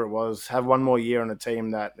 or whatever it was. Have one more year on a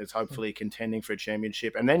team that is hopefully contending for a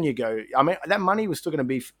championship, and then you go. I mean, that money was still going to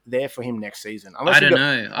be there for him next season. Unless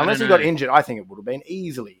he got injured, I think it would have been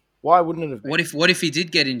easily. Why wouldn't it have been? What if he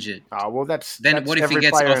did get injured? Oh well, then what if he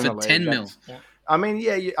gets offered 10 mil? I mean,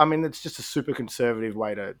 it's just a super conservative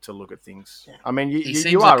way to look at things. Yeah. I mean, he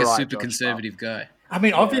seems like a super conservative guy. I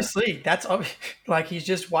mean, obviously, that's like he's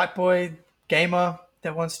just white boy gamer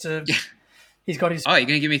that wants to. He's got his. Oh, you're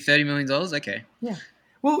gonna give me $30 million? Okay. Yeah.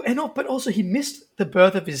 Well, but also he missed the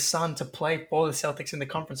birth of his son to play for the Celtics in the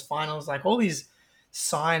conference finals. Like all these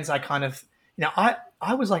signs, I kind of,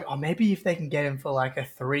 I was like, oh, maybe if they can get him for like a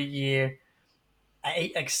 3-year,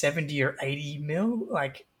 like 70 or 80 mil,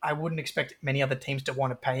 like I wouldn't expect many other teams to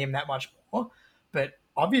want to pay him that much more. But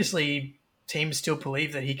obviously, teams still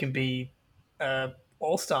believe that he can be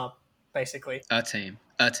all-star, basically. A team.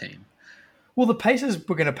 Well, the Pacers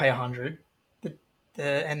were going to pay 100.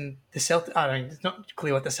 And the Celtics, I mean, it's not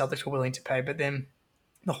clear what the Celtics were willing to pay, but then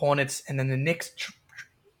the Hornets and then the Knicks,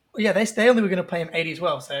 they only were going to pay him 80 as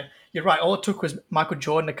well. So you're right. All it took was Michael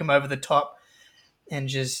Jordan to come over the top and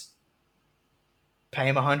just pay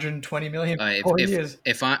him $120 million for 4 years.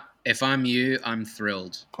 If I'm you, I'm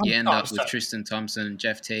thrilled. You end up with Tristan Thompson,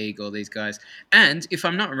 Jeff Teague, all these guys. And if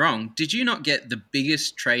I'm not wrong, did you not get the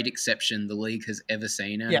biggest trade exception the league has ever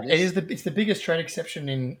seen? It's the biggest trade exception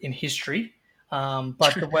in history. But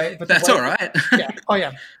that's all right.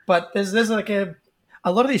 Yeah. But there's like a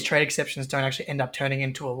lot of these trade exceptions don't actually end up turning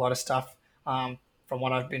into a lot of stuff. From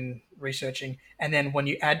what I've been researching, and then when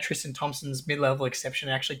you add Tristan Thompson's mid-level exception,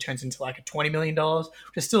 it actually turns into like a $20 million,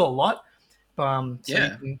 which is still a lot. So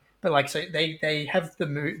they have the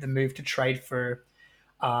move to trade for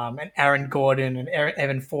an Aaron Gordon and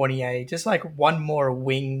Evan Fournier, just like one more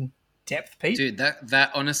wing depth piece. Dude,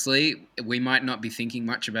 that honestly, we might not be thinking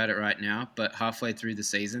much about it right now, but halfway through the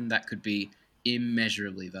season, that could be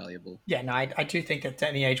immeasurably valuable. Yeah, no, I do think that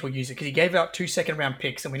Danny Ainge will use it because he gave out 2 second-round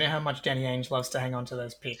picks, and we know how much Danny Ainge loves to hang on to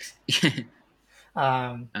those picks.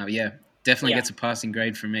 Definitely gets a passing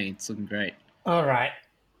grade from me. It's looking great. All right.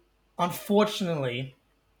 Unfortunately,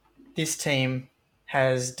 this team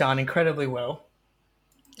has done incredibly well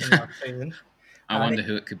in the season. I wonder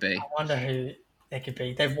who it could be. I wonder who it could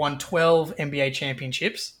be. They've won 12 NBA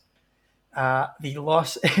championships. The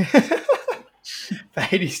loss...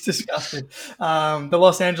 Fadey's disgusted. The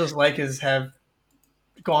Los Angeles Lakers have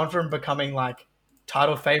gone from becoming like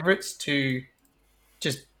title favorites to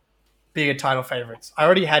just bigger title favorites. I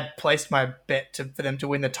already had placed my bet for them to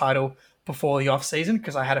win the title before the offseason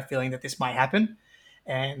because I had a feeling that this might happen,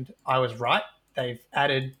 and I was right. They've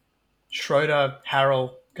added Schroeder,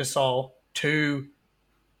 Harrell, Gasol, 2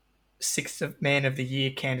 sixth man of the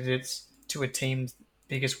year candidates to a team's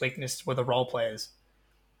biggest weakness were the role players.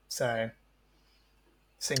 So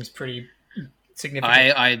seems pretty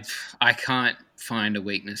significant. I can't find a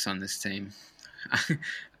weakness on this team.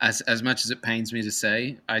 As much as it pains me to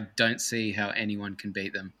say, I don't see how anyone can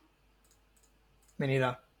beat them. Me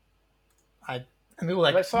neither. I mean,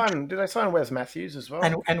 did they sign Wes Matthews as well?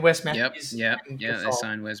 And Wes Matthews. Yep. They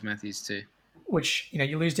signed Wes Matthews too. Which,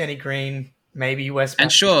 you lose Danny Green, maybe Wes Matthews.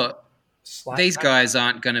 And sure, these guys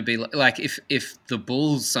aren't going to be like if the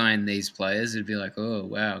Bulls sign these players, it'd be like, oh,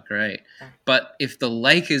 wow, great. But if the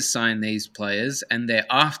Lakers sign these players and their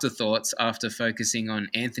afterthoughts after focusing on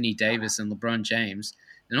Anthony Davis and LeBron James,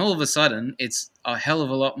 then all of a sudden it's a hell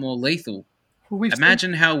of a lot more lethal.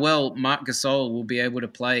 Imagine how well Marc Gasol will be able to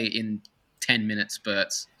play in 10-minute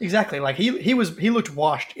spurts. Exactly. Like he looked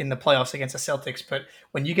washed in the playoffs against the Celtics, but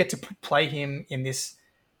when you get to play him in this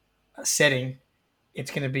setting, it's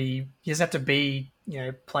going to be, he doesn't have to be,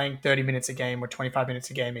 playing 30 minutes a game or 25 minutes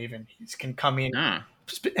a game even. He can come in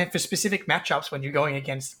and for specific matchups when you're going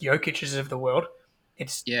against Jokic's of the world.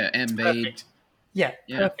 It's Embiid. Yeah,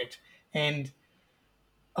 perfect. And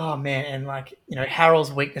oh man, and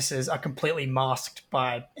Harrell's weaknesses are completely masked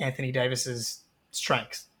by Anthony Davis's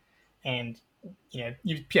strengths. And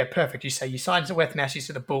perfect. You say you signed Wes Matthews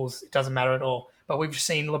to the Bulls, it doesn't matter at all. But we've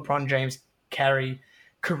seen LeBron James carry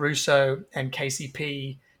Caruso and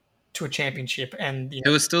KCP to a championship, and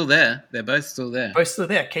who are still there. They're both still there.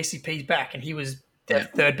 KCP's back, and he was their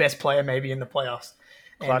third best player maybe in the playoffs.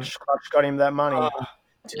 Clutch got him that money.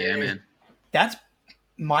 Yeah, man. That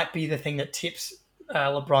might be the thing that tips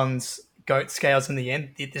LeBron's GOAT scales in the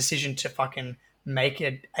end. The decision to fucking make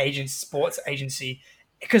an sports agency,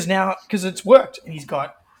 because it's worked, and he's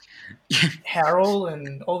got Harrell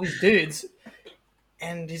and all these dudes,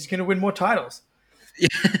 and he's going to win more titles.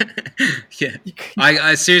 Yeah.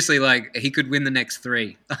 I seriously, he could win the next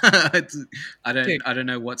 3. I don't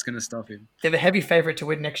know what's going to stop him. They're the heavy favorite to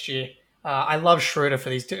win next year. I love Schroeder for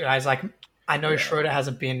these two guys. Like, I know Schroeder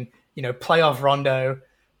hasn't been, playoff Rondo,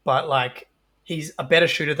 but like he's a better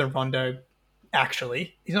shooter than Rondo.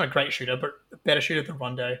 Actually, he's not a great shooter, but a better shooter than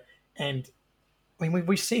Rondo. And I mean,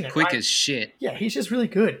 we've seen it. Quick right? as shit. Yeah, he's just really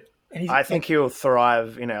good. And I think he'll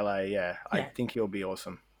thrive in LA. Yeah, I think he'll be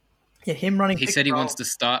awesome. Yeah, him running. He said he wants to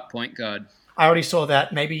start point guard. I already saw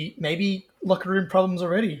that. Maybe locker room problems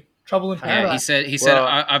already. Trouble in paradise. Yeah, he said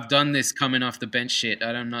I've done this coming off the bench shit.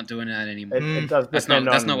 I'm not doing that anymore. It does that's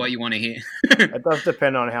not what you want to hear. It does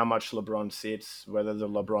depend on how much LeBron sits, whether the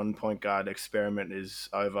LeBron point guard experiment is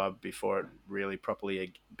over before it really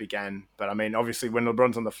properly began. But I mean, obviously, when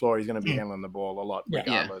LeBron's on the floor, he's going to be handling the ball a lot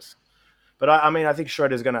regardless. But I think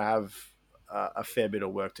Schroeder's going to have a fair bit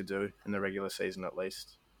of work to do in the regular season at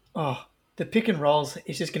least. Oh, the pick and rolls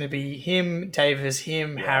is just going to be him, Davis,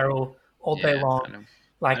 Harrell all day long.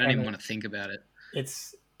 I don't even want to think about it.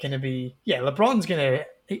 It's going to be, LeBron's going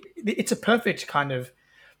to, it's a perfect kind of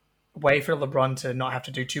way for LeBron to not have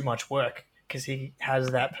to do too much work because he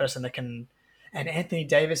has that person that can, and Anthony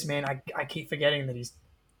Davis, man, I keep forgetting that he's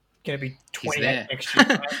going to be 28 next year.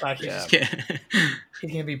 Right? Like he's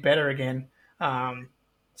going to be better again.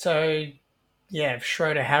 Schroeder,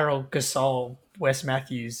 Harrell, Gasol, Wes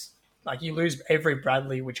Matthews, like you lose Avery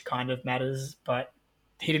Bradley, which kind of matters, but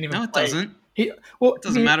he didn't even play. It doesn't. It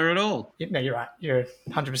doesn't matter at all. No, you're right. You're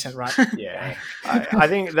 100% right. Yeah, I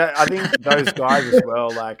think those guys as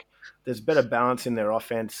well. Like, there's better balance in their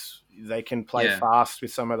offense. They can play fast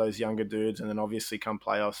with some of those younger dudes, and then obviously come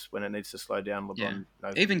playoffs when it needs to slow down. LeBron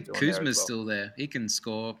knows even Kuzma's still there. He can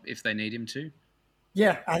score if they need him to.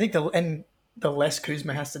 Yeah, I think the less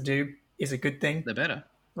Kuzma has to do is a good thing. The better,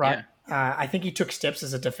 right? Yeah. I think he took steps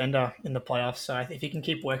as a defender in the playoffs. So if he can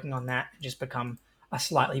keep working on that and just become a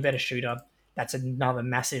slightly better shooter, that's another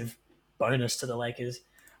massive bonus to the Lakers.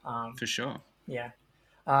 For sure. Yeah.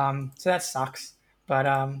 So that sucks, but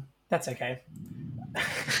that's okay.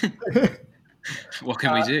 What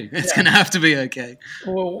can we do? It's going to have to be okay.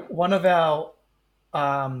 Well, one of our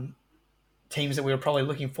teams that we were probably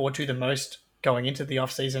looking forward to the most going into the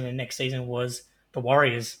offseason and next season was the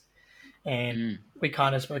Warriors. And we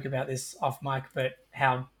kind of spoke about this off mic, but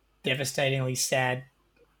how devastatingly sad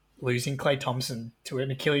losing Klay Thompson to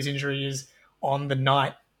an Achilles injury is on the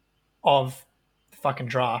night of the fucking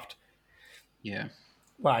draft. Yeah.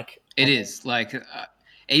 Like, it is. Like,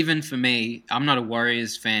 even for me, I'm not a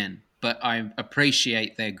Warriors fan, but I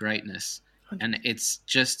appreciate their greatness. And it's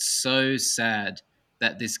just so sad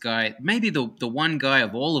that this guy, maybe the one guy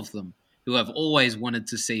of all of them who I've always wanted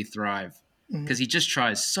to see thrive, because he just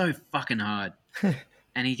tries so fucking hard.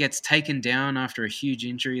 And he gets taken down after a huge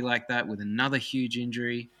injury like that with another huge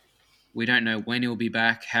injury. We don't know when he'll be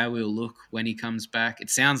back, how he'll look when he comes back. It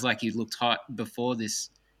sounds like he looked hot before this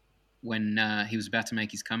when he was about to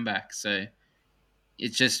make his comeback. So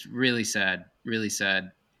it's just really sad, really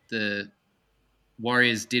sad. The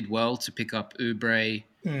Warriors did well to pick up Oubre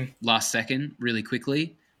last second really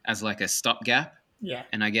quickly as like a stopgap. Yeah.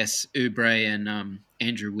 And I guess Oubre and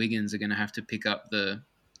Andrew Wiggins are going to have to pick up the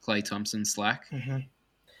Klay Thompson slack. Mm-hmm.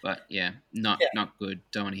 But not good.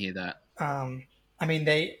 Don't want to hear that. I mean,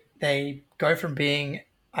 they go from being,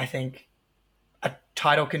 I think, a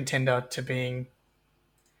title contender to being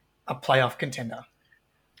a playoff contender.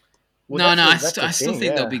 Well, I still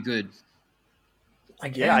think they'll be good. I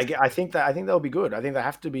guess. Yeah, I think they'll be good. I think they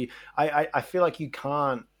have to be. I feel like you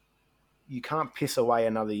can't piss away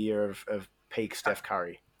another year of peak Steph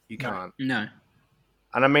Curry. You can't. No.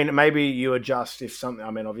 And I mean, maybe you adjust if something. I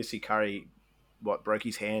mean, obviously Curry, broke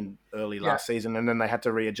his hand early last season, and then they had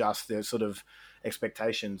to readjust their sort of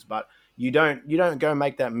expectations. But you don't go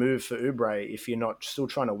make that move for Oubre if you're not still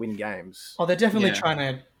trying to win games. Oh, they're definitely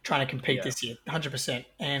trying to compete this year, 100%.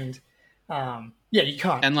 And you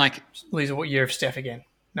can't. And like lose a year of Steph again.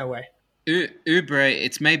 No way. Oubre,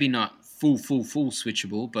 it's maybe not full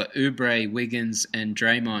switchable, but Oubre, Wiggins, and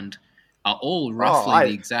Draymond are all roughly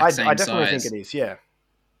the exact same size. I definitely think it is. Yeah.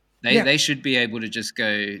 They should be able to just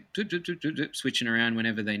go switching around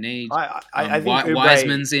whenever they need. I think Oubre,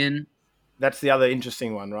 Wiseman's in. That's the other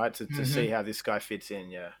interesting one, right? To see how this guy fits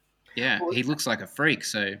in. Yeah. Yeah, he looks like a freak.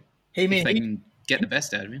 So if they can get the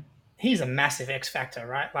best out of him, he's a massive X factor,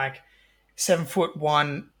 right? Like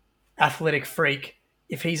 7'1" athletic freak.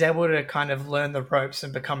 If he's able to kind of learn the ropes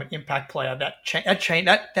and become an impact player,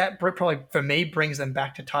 that probably for me brings them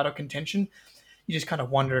back to title contention. You just kind of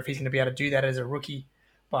wonder if he's going to be able to do that as a rookie.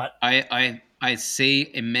 But I see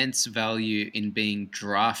immense value in being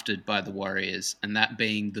drafted by the Warriors and that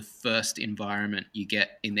being the first environment you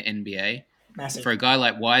get in the NBA. Massive. For a guy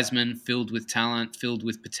like Wiseman, filled with talent, filled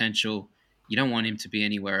with potential, you don't want him to be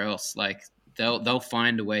anywhere else. Like they'll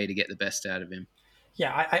find a way to get the best out of him.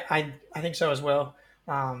 Yeah, I think so as well.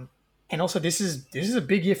 And also, this is a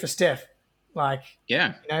big year for Steph. Like,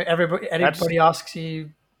 yeah, everybody asks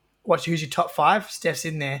you, who's your top 5? Steph's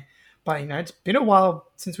in there. But, it's been a while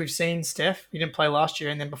since we've seen Steph. He didn't play last year,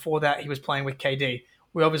 and then before that, he was playing with KD.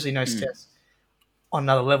 We obviously know Steph's on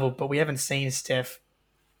another level, but we haven't seen Steph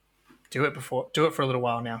do it for a little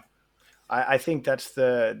while now. I think that's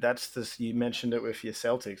you mentioned it with your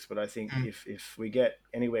Celtics, but I think if we get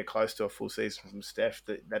anywhere close to a full season from Steph,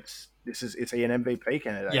 it's an MVP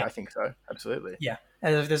candidate. Yeah. I think so, absolutely. Yeah,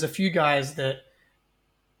 and there's a few guys that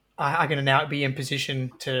are going to now be in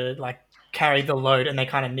position to like carry the load, and they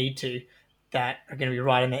kind of need to. That are going to be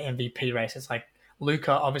right in the MVP race. It's like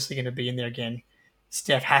Luka obviously going to be in there again.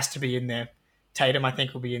 Steph has to be in there. Tatum, I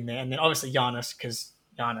think, will be in there, and then obviously Giannis because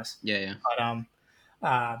Giannis. Yeah.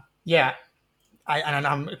 But yeah,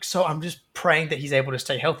 I'm just praying that he's able to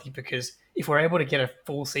stay healthy, because if we're able to get a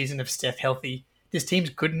full season of Steph healthy, this team's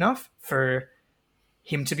good enough for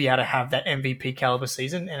him to be able to have that MVP caliber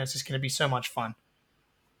season, and it's just going to be so much fun.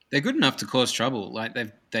 They're good enough to cause trouble. Like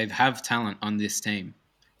they have talent on this team.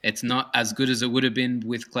 It's not as good as it would have been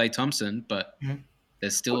with Klay Thompson, but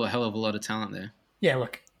there's still a hell of a lot of talent there. Yeah,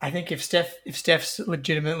 look, I think if Steph's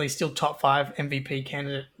legitimately still top 5 MVP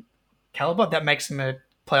candidate caliber, that makes him a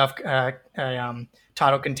playoff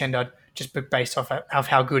title contender just based off of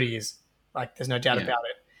how good he is. Like, there's no doubt about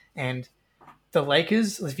it. And the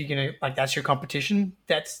Lakers, if you're gonna that's your competition,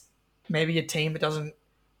 that's maybe a team that doesn't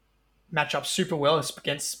match up super well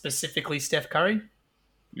against specifically Steph Curry.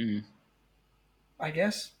 I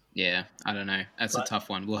guess. Yeah, I don't know. That's a tough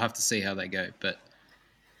one. We'll have to see how they go, but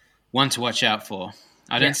one to watch out for.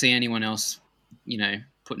 I don't see anyone else,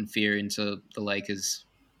 putting fear into the Lakers'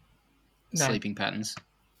 sleeping patterns.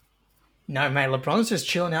 No, mate. LeBron's just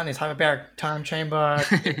chilling out in his hyperbaric time chamber.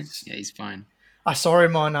 Yeah, he's fine. I saw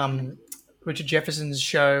him on Richard Jefferson's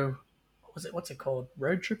show. What's it called?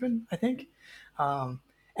 Road Tripping, I think. And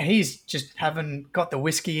he's just got the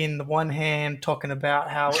whiskey in the one hand, talking about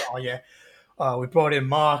how, we brought in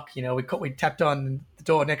Mark. We tapped on the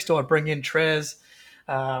door next door to bring in Trez.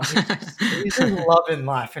 He's just loving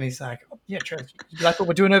life, and he's like, "Yeah, Trez, you like what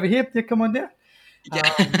we're doing over here? Yeah, come on down."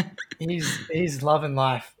 He's loving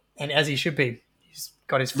life, and as he should be. He's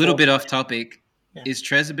got his little bit off topic. Yeah. Is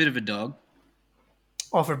Trez a bit of a dog?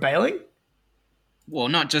 Oh, for bailing? Well,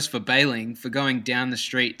 not just for bailing, for going down the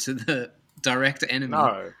street to the direct enemy.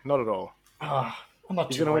 No, not at all. Oh, I'm not.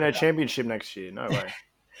 He's going to win a championship next year. No way.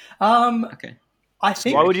 Okay. I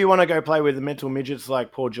think. Why would you want to go play with the mental midgets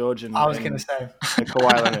like Paul George and? I was going to say and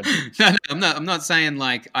Kawhi Leonard. No, I'm not saying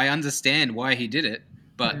I understand why he did it,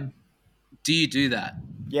 but do you do that?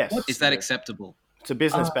 Yes. Is that acceptable? It's a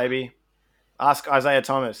business, baby. Ask Isaiah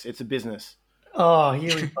Thomas. It's a business. Oh,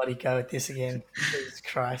 here we bloody go with this again. Jesus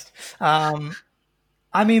Christ.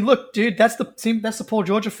 I mean, look, dude, that's the Paul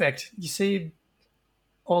George effect. You see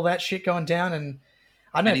all that shit going down, and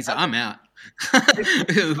I know. And he's like, I'm out.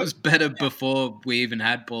 It was better before we even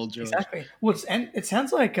had Paul George. Exactly. Well, and it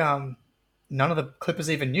sounds like none of the Clippers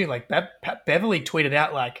even knew. Like Pat Beverly tweeted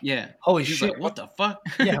out, "Holy shit, like, what the fuck?"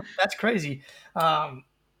 Yeah, that's crazy.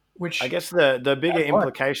 Which I guess the bigger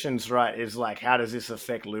implications, right, is like, how does this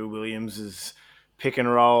affect Lou Williams' pick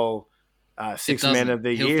and roll 6 men of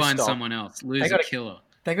the year? He'll find someone else. Lou's a killer.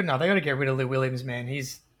 They got to get rid of Lou Williams, man.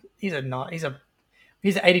 He's an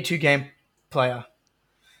 82 game player.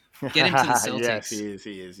 Get him to the Celtics. Yes,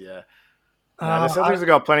 he is. Yeah. No, the Celtics have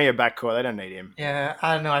got plenty of backcourt. They don't need him. Yeah,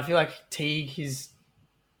 I don't know. I feel like Teague is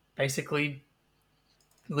basically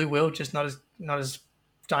Lou Will, just not as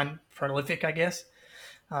prolific, I guess.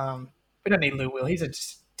 We don't need Lou Will. He's a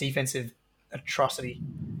defensive atrocity.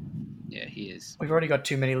 Yeah, he is. We've already got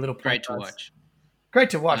too many little Great to watch.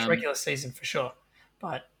 Great to watch, regular season for sure.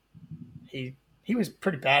 But he was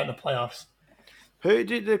pretty bad in the playoffs. Who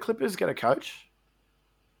did the Clippers get a coach?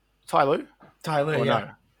 Ty Lue, yeah. No?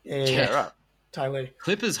 Yeah, right. Ty Lue.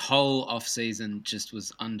 Clippers' whole offseason just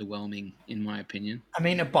was underwhelming, in my opinion. I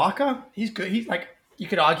mean, Ibaka, he's good. He's like, you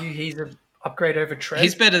could argue he's an upgrade over Trez.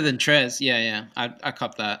 He's better than Trez. Yeah. I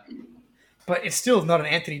cop that. But it's still not an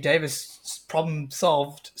Anthony Davis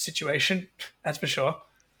problem-solved situation, that's for sure.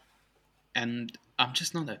 And I'm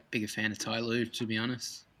just not that big a fan of Ty Lue, to be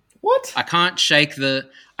honest. What? I cannot shake the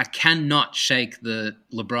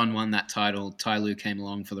LeBron won that title. Ty Lue came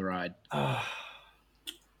along for the ride.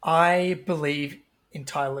 I believe in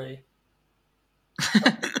Ty Lue.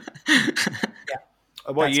 Yeah.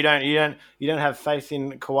 What, you don't have faith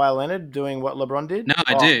in Kawhi Leonard doing what LeBron did? No,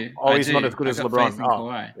 I do. He's not as good as LeBron.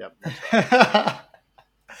 Kawhi. Yep. Right.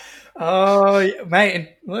 Oh, mate, and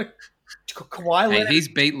look, Kawhi Leonard. Hey, he's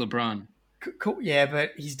beat LeBron. Cool. Yeah,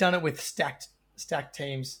 but he's done it with stacked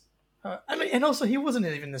teams. And also he wasn't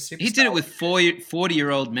even the superstar. He did it with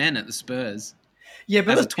 40-year-old men at the Spurs. Yeah,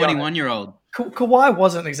 but as a 21-year-old. Kawhi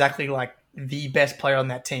wasn't exactly like the best player on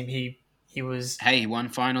that team. He was. Hey, he won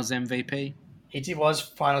Finals MVP. He was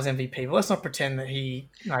Finals MVP. But let's not pretend that he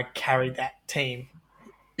like carried that team.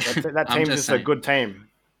 That team's just a good team.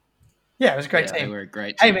 Yeah, it was a great team. They were a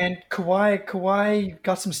great team. Hey man, Kawhi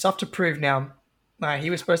got some stuff to prove now. He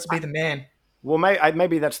was supposed to be the man. Well,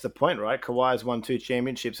 maybe that's the point, right? Kawhi's won 2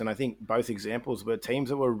 championships, and I think both examples were teams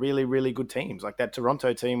that were really, really good teams. Like that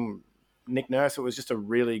Toronto team, Nick Nurse, it was just a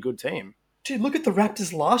really good team. Dude, look at the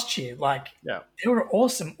Raptors last year. Like, they were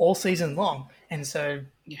awesome all season long. And so...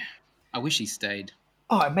 Yeah, I wish he stayed.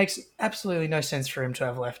 Oh, it makes absolutely no sense for him to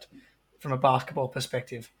have left from a basketball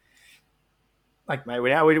perspective. Like, mate,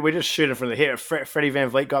 we're just shooting from the hip. Freddie Van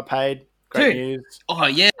Vliet got paid. Great news. Oh,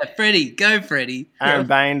 yeah, Freddie. Go, Freddie. Aaron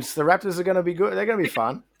Baines. The Raptors are going to be good. They're going to be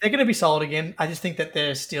fun. They're going to be solid again. I just think that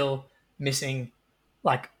they're still missing,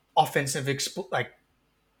 like, offensive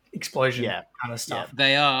explosion kind of stuff.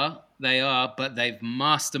 Yeah. They are, but they've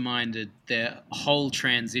masterminded their whole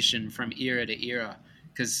transition from era to era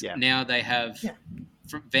because now they have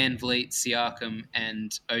Van Vliet, Siakam,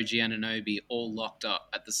 and OG Anunoby all locked up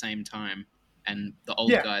at the same time, and the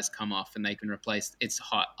old guys come off and they can replace. It's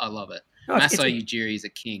hot. I love it. No, Masai Ujiri is a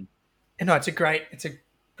king. No, it's a great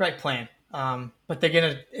plan. But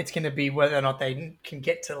it's gonna be whether or not they can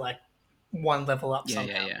get to like one level up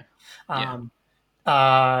somehow.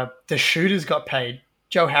 The shooters got paid.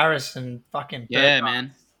 Joe Harris and fucking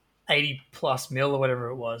man, 80+ mil or whatever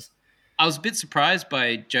it was. I was a bit surprised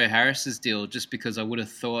by Joe Harris's deal just because I would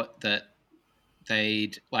have thought that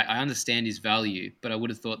I understand his value, but I would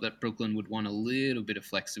have thought that Brooklyn would want a little bit of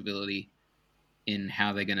flexibility in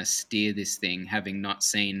how they're going to steer this thing, having not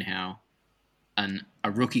seen how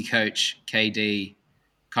a rookie coach, KD,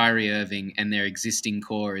 Kyrie Irving, and their existing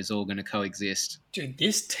core is all going to coexist. Dude,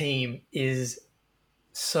 this team is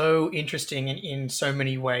so interesting in so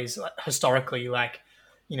many ways. Like, historically,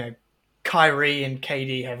 Kyrie and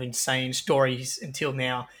KD have insane stories until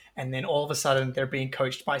now, and then all of a sudden they're being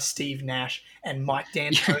coached by Steve Nash and Mike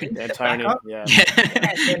D'Antoni. And then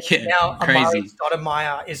now Amari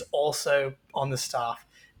Stoudemire is also on the staff.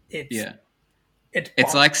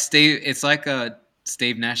 It's like Steve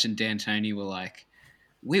Nash and D'Antoni were like,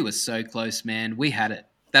 we were so close, man. We had it.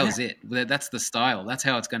 That was it. That's the style. That's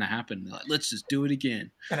how it's going to happen. They're like, let's just do it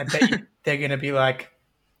again. And I bet you they're going to be like,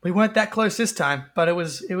 we weren't that close this time, but it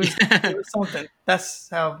was something. That's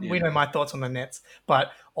how we know my thoughts on the Nets.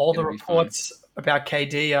 But all the reports about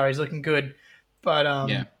KD are he's looking good. But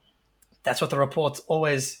that's what the reports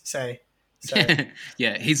always say. So,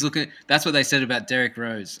 he's looking. That's what they said about Derrick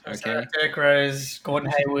Rose. Okay, Derrick Rose,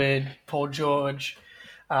 Gordon Hayward, Paul George,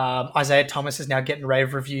 Isaiah Thomas is now getting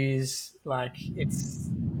rave reviews. Like it's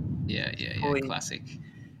classic.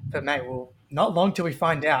 But mate, well, not long till we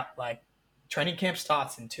find out. Like training camp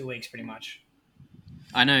starts in 2 weeks, pretty much.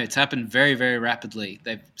 I know it's happened very, very rapidly.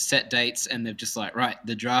 They've set dates and they've just like, right,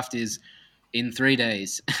 the draft is in 3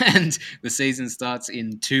 days and the season starts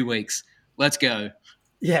in 2 weeks. Let's go.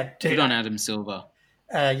 Yeah, dude. Good on Adam Silver.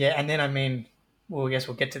 And then I mean, well, I guess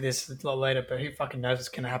we'll get to this a lot later, but who fucking knows what's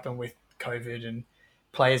going to happen with COVID and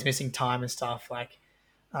players missing time and stuff. Like,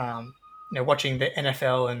 watching the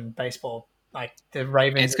NFL and baseball, like the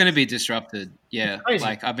Ravens. It's going to be disrupted. Yeah.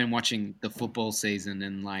 Like I've been watching the football season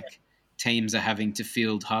and like teams are having to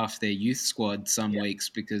field half their youth squad some weeks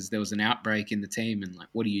because there was an outbreak in the team. And like,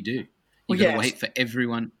 what do? You got to wait for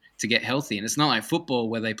everyone to get healthy. And it's not like football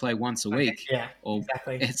where they play once a week. Yeah, or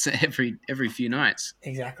exactly. It's every few nights.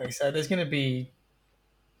 Exactly. So there's going to be,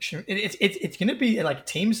 it's going to be like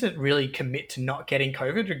teams that really commit to not getting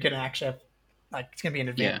COVID are going to actually have, like, it's going to be an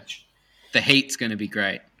advantage. Yeah. The heat's going to be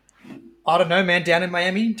great. I don't know, man. Down in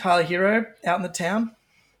Miami, Tyler Hero out in the town.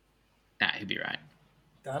 Nah, he'll be right.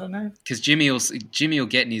 I don't know. Because Jimmy will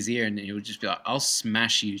get in his ear and he'll just be like, "I'll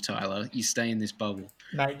smash you, Tyler. You stay in this bubble."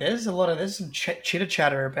 Mate, there's some chitter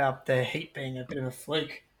chatter about the Heat being a bit of a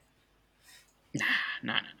fluke.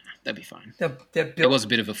 No. That'd be fine. They're built. It was a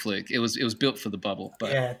bit of a fluke. It was built for the bubble,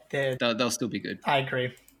 but they'll still be good. I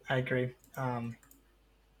agree. You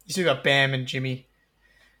still got Bam and Jimmy.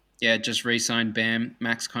 Yeah, just re-signed Bam,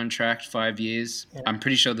 max contract, 5 years. Yeah. I'm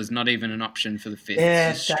pretty sure there's not even an option for the fifth.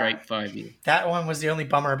 Yeah, it's straight 5 years. That one was the only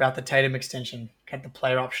bummer about the Tatum extension. Had the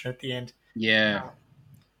player option at the end. Yeah.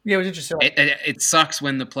 It was interesting. It sucks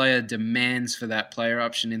when the player demands for that player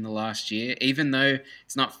option in the last year, even though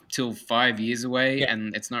it's not till 5 years away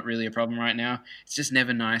and it's not really a problem right now. It's just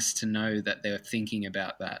never nice to know that they're thinking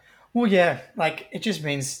about that. Well, yeah, like it just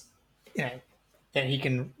means, that he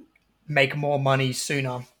can make more money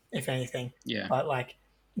sooner, if anything. Yeah. But like,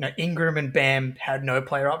 Ingram and Bam had no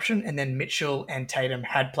player option, and then Mitchell and Tatum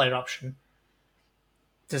had player option.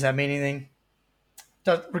 Does that mean anything?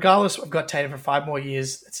 Regardless, I've got Tatum for 5 more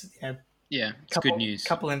years. It's it's good news.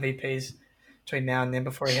 Couple MVPs between now and then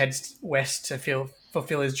before he heads west to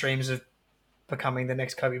fulfill his dreams of becoming the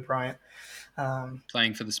next Kobe Bryant.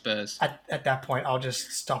 Playing for the Spurs. At that point, I'll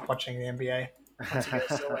just stop watching the NBA once he goes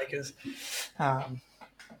to the Lakers.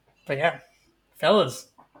 But yeah, fellas.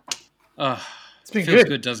 Oh, it's been feels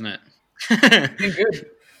good, doesn't it? It's been good.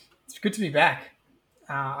 It's good to be back.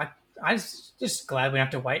 I just glad we don't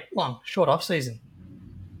have to wait long. Short off season.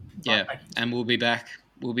 Yeah, and we'll be back.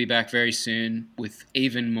 We'll be back very soon with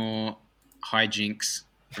even more hijinks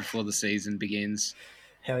before the season begins.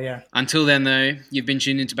 Hell yeah. Until then, though, you've been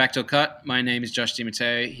tuned into Backdoor Cut. My name is Josh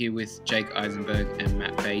DiMatteo, here with Jake Eisenberg and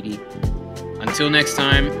Matt Beatty. Until next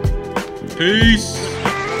time, peace!